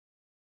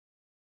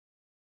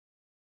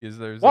 Because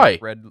there's a Why?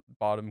 bread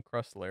bottom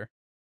crust layer.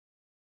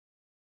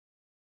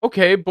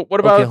 Okay, but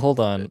what Okay, about hold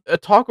on. a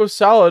taco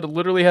salad?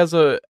 Literally has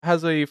a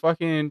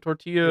fucking Yeah,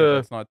 tortilla. but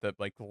it's not the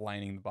like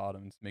lining the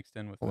bottom. It's mixed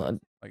in with Hold it. on.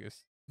 I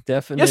guess. Yes, it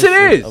Definition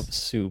is. of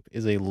soup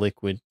is a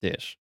liquid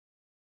dish.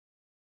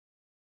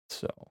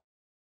 So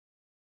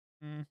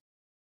Your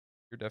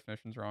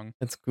definition's wrong.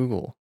 it's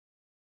Google.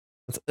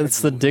 It's I the Googled- You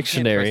can't trust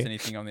dictionary.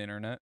 anything on the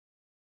internet.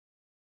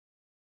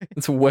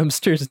 It's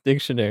Webster's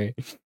dictionary.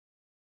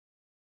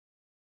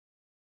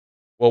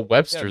 Well, Yeah,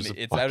 Webster's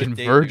a it's out of fucking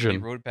date. They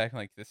virgin. wrote it back in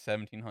like the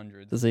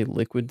 1700s. Is a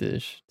liquid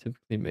dish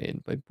typically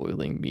made by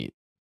boiling meat,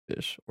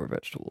 fish, or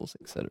vegetables,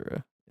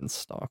 etc., in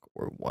stock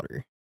or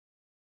water.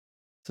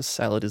 So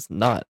salad is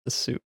not a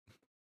soup.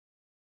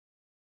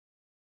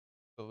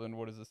 So then,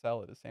 what is a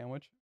salad? A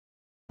sandwich?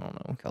 I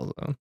don't know,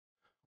 calzone.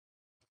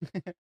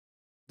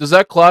 Does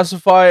that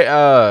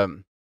classify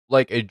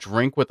like a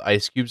drink with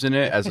ice cubes in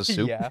it as a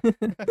soup? Yeah.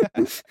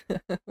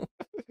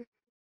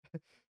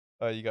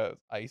 You got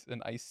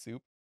an ice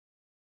soup.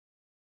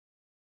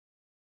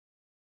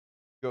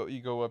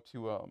 You go up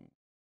to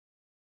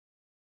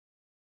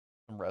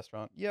some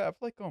restaurant. Yeah, I'd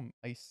like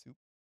ice soup.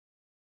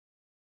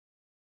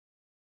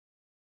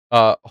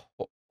 Uh,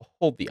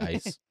 hold the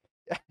ice.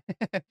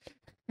 Yeah.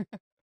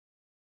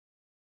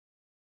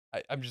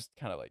 I'm just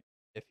kind of like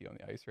iffy on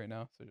the ice right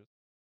now, so just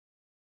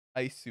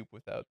ice soup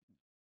without.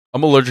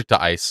 I'm allergic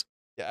to ice.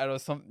 Yeah, I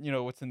don't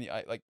know what's in the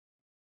ice like.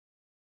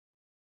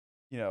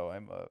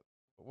 I'm a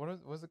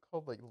what's it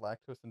called, like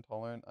lactose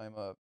intolerant. I'm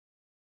a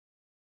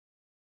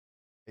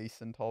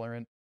ice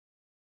intolerant.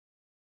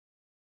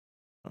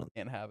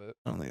 Can't have it.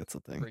 I don't think that's a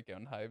thing. Break out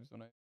in hives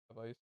when I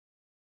have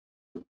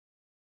ice.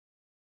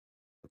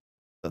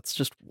 That's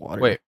just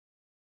water. Wait.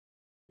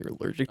 You're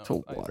allergic No, to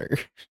it's ice. water.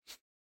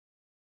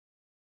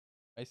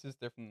 Ice is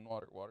different than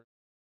water. Water.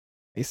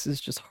 Ice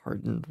is just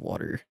hardened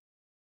water.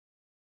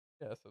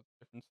 Yeah, so it's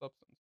a different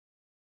substance.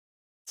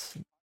 It's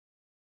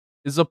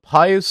Is a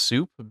pie a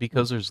soup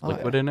because a there's pie.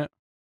 liquid in it?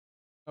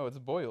 No, it's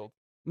boiled.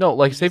 No,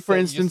 like You say just for said-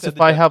 you just instance, said if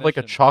the I have like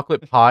a definition.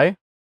 chocolate pie.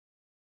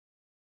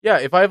 Yeah,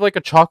 if I have like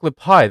a chocolate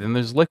pie, then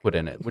there's liquid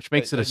in it, which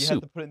makes it a You have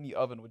soup. to put it in the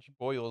oven, which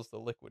boils the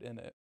liquid in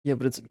it. Yeah,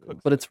 but and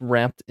cooks it. it's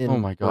wrapped in Oh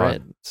my God.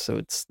 bread, so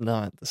it's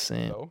not the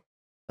same. So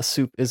A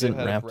soup isn't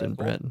had a wrapped in bread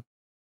bowl? bread.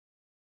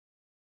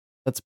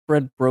 That's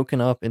bread broken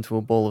up into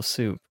a bowl of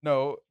soup.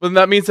 no, But then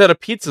that means that a the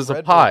pizza's a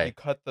bread bowl, pie. You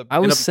cut the. I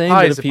And was a saying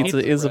pie that is a a pizza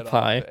pizza. is a bread off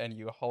pie. it, and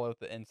you hollow out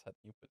the inside.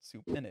 And you put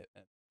soup in it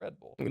and bread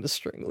bowl. I'm gonna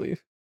strangle you.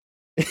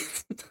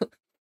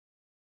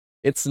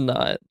 It's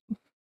not.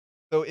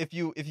 So if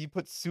you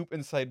put soup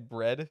inside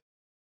bread,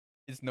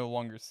 it's no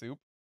longer soup.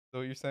 Is that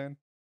what you're saying?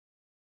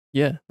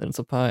 Yeah, then it's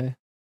a pie.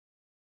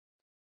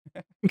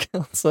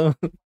 So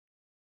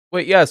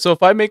Wait, yeah, so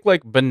if I make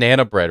like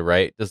banana bread,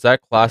 right? Does that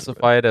Banana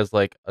classify it as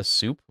like a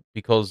soup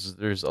because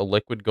there's a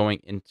liquid going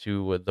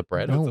into the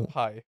bread? No, No. it's a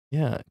pie.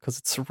 yeah, because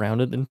it's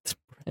surrounded in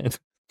bread.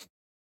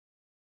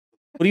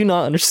 What do you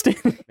not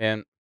understand?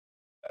 Man,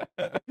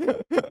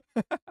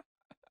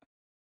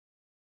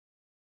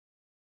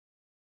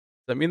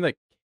 that mean that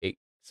cake's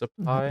a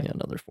pie? Yeah,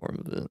 another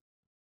form of it.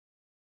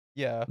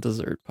 Yeah.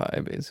 Dessert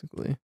pie,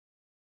 basically.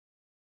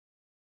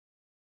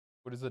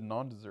 What is a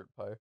non-dessert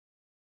pie?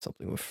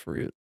 Something with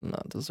fruit,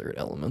 not dessert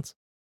elements.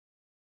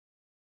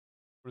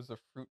 What is a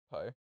fruit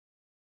pie?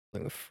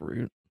 Something with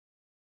fruit.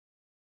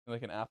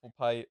 Like an apple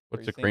pie? Are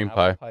What's you a saying cream apple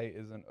pie? pie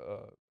isn't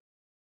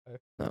pie?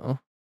 No.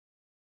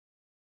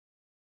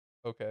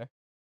 Okay.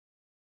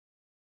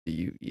 Do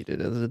you eat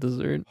it as a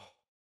dessert?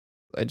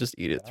 I just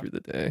eat it Yeah. through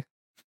the day.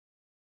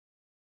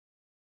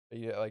 Are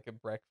you like a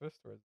breakfast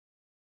or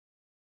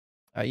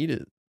I eat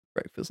it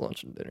breakfast,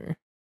 lunch, and dinner.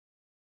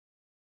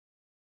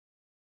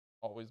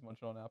 always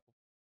munching on apple?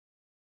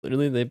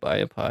 Literally, they buy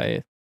a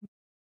pie.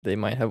 They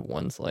might have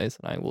one slice,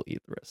 and I will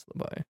eat the rest of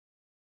the pie.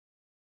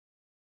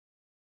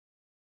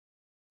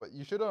 But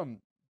you should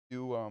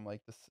do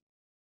like this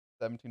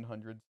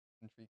 1700s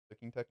century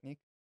cooking technique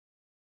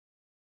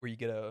where you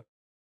get a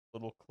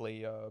little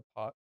clay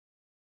pot,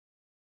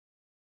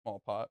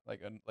 small pot,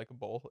 like a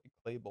bowl, like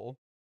clay bowl.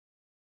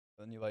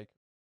 Then you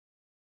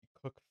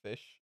cook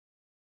fish.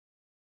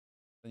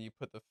 Then you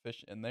put the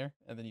fish in there,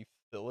 and then you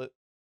fill it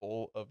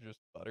full of just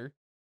butter.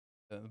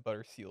 And the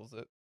butter seals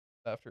it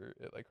after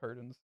it like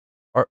hardens.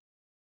 Are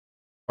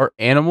are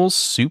animals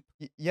soup?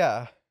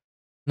 Yeah,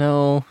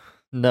 No,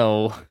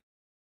 no,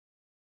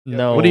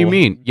 yeah. What What do you no.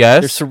 mean? mean? They're Yes,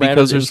 because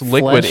surrounded in there's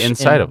liquid flesh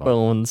inside and of them.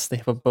 bones. They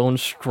have a bone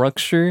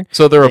structure.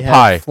 So they're a They have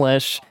pie.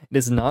 flesh. It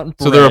is not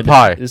bread. So they're a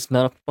pie. It is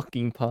not a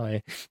fucking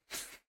pie.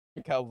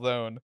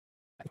 Calzone.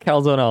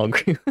 Calzone, I'll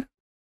agree with.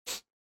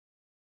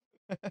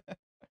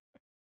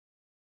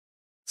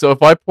 So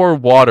if I pour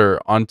water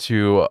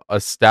onto a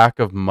stack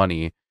of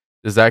money,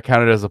 does that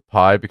count it as a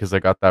pie because I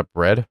got that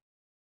bread?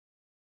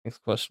 Next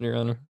question, Your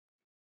Honor.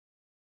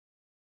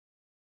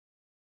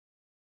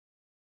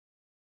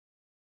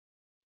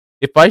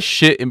 If I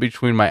shit in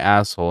between my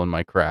asshole and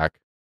my crack,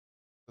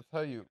 That's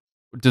how you.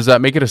 does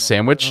that make it a No,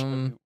 sandwich? how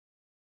you-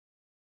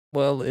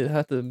 Well, it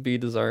had to be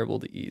desirable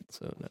to eat,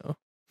 so no.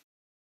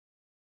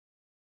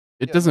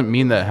 It Yeah, doesn't no, it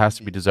mean doesn't that it have has to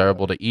to be. be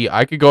desirable to eat.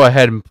 I could go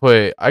ahead and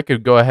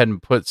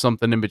put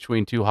something in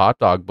between two hot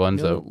dog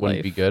buns You know that that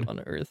wouldn't be life good. on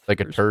Earth Like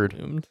a first turd.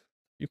 bloomed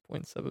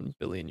 3.7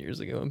 billion years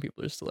ago, and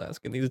people are still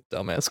asking these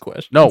dumbass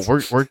questions. No,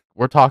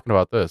 we're talking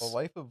about Well, this.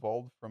 life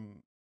evolved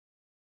from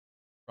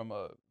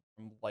a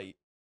from light.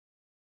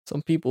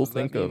 Some people Does that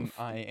think mean of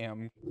I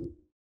am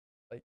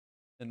like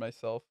in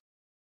myself?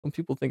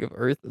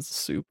 Earth as a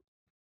soup.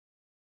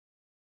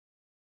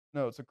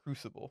 No, it's a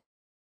crucible.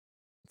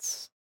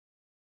 It's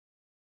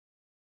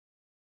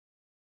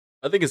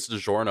I think it's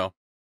DiGiorno.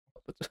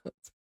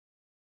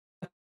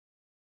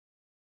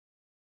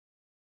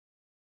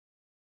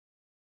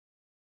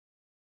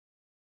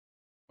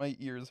 My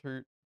ears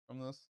hurt from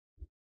this.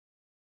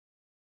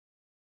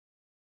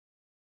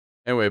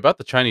 Anyway, about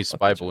the Chinese fuck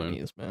spy the balloon.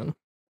 Chinese, man.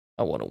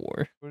 I want a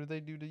war. What did they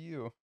do to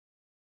you?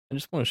 I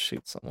just want to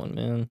shoot someone,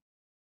 man.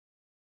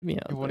 Get me You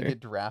out want to there. get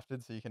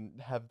drafted so you can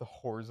have the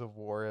horrors of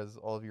war as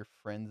all of your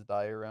friends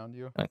die around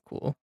you? Not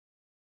cool.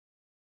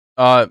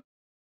 Uh,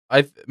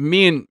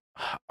 me and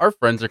our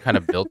friends are kind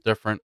of built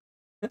different.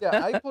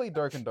 Yeah, I play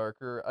Dark and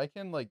Darker. I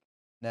can like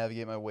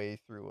navigate my way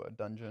through a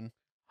dungeon.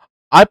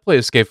 I play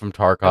Escape from I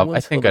Tarkov. I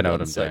once think held I a know what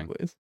gun I'm doing.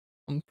 sideways.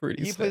 I'm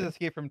pretty He plays sad.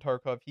 Escape from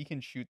Tarkov. He can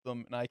shoot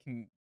them, and I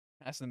can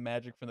cast the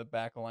magic from the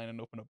back line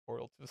and open a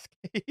portal to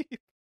escape.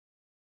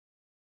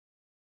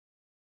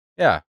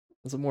 Yeah.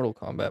 As a Mortal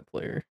Kombat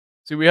player,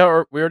 See, we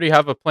already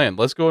have a plan.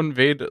 Let's go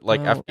invade like Well,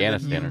 And then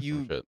Afghanistan or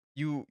some shit.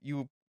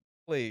 you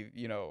play,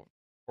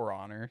 for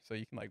honor, so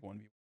you can like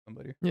 1v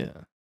somebody.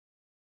 yeah.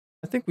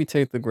 I think we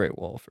take the Great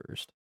Wall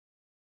first.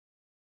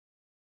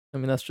 I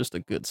mean, that's just a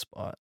good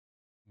spot.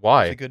 It's a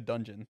Why? good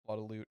dungeon, a lot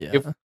of loot. Yeah.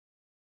 If- a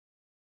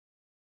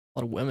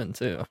lot of women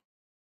too.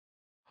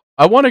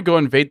 I want to go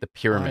invade the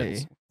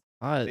pyramids.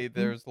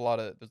 There's a lot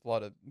of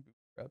booby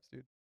traps,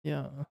 dude.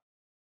 Yeah.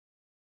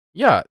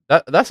 Yeah,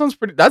 that sounds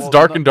pretty. That's Well,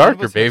 dark and none of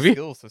darker, us have baby.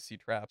 skills to see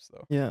traps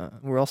though, Yeah.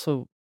 We're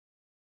also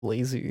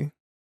lazy. and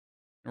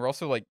we're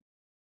also like,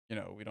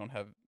 we don't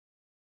have.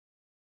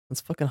 It's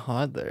fucking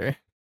hot there.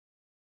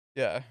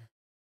 Yeah,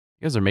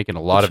 You guys are making a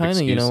But lot of China,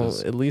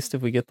 excuses. at least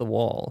if we get the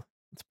wall,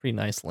 it's pretty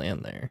nice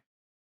land there.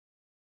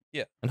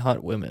 Yeah. And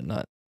hot women,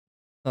 not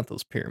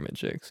those pyramid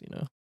chicks,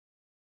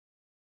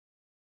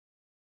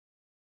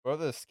 what are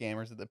the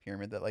scammers at the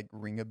pyramid that like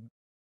ring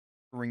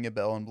a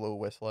bell and blow a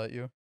whistle at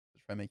you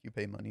to try to make you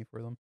pay money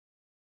for them?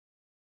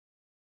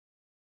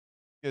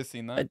 You guys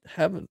seen that? I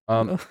haven't.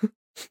 Um,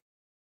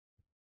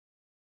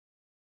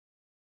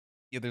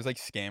 Yeah, there's like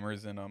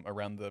scammers in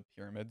around the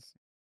pyramids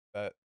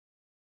that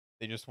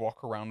they just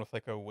walk around with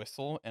like a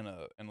whistle and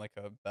like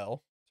a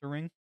bell to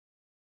ring.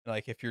 And,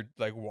 like if you're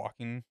like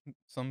walking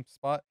some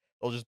spot,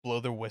 they'll just blow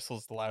their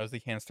whistles as loud as they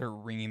can, start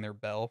ringing their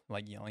bell,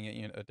 like yelling at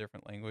you in a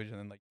different language, and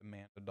then like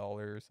demand $1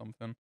 or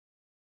something.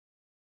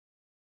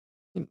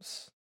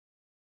 Seems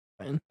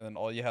fine. And then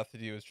all you have to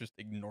do is just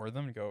ignore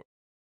them and go. I'm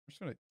just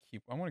gonna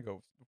keep. I want to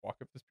go walk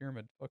up this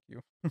pyramid. Fuck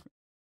you.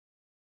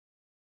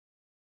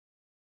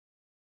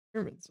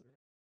 Pyramids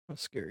are a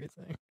scary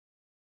thing.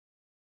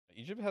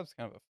 Egypt has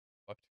kind of a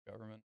fucked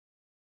government.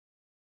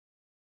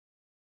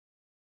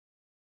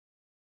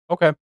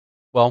 Okay.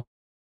 Well,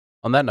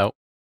 on that note,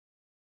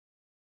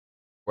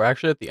 we're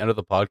actually at the end of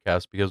the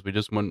podcast because we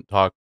just wouldn't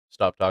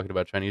stop talking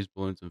about Chinese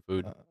balloons and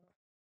food.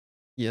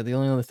 Yeah, the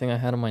only other thing I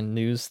had on my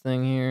news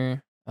thing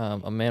here,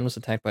 a man was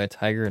attacked by a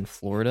tiger in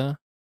Florida.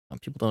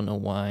 People don't know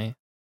why.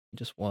 He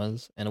just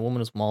was. And a woman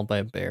was mauled by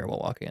a bear while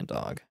walking a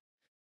dog.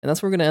 And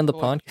that's where we're going to end the So,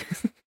 like,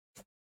 podcast.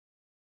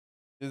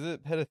 is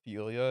it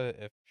pedophilia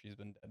if she's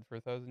been dead for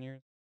 1,000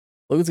 years?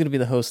 Logan's going to be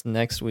the host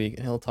next week,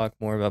 and he'll talk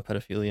more about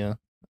pedophilia.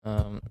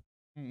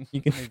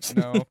 You can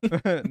No.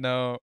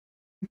 No.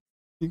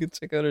 you can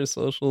check out our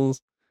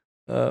socials.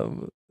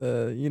 You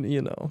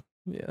know,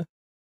 yeah.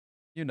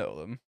 You know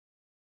them.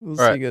 We'll All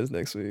see right. you guys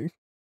next week.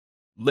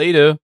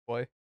 Later.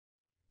 Boy.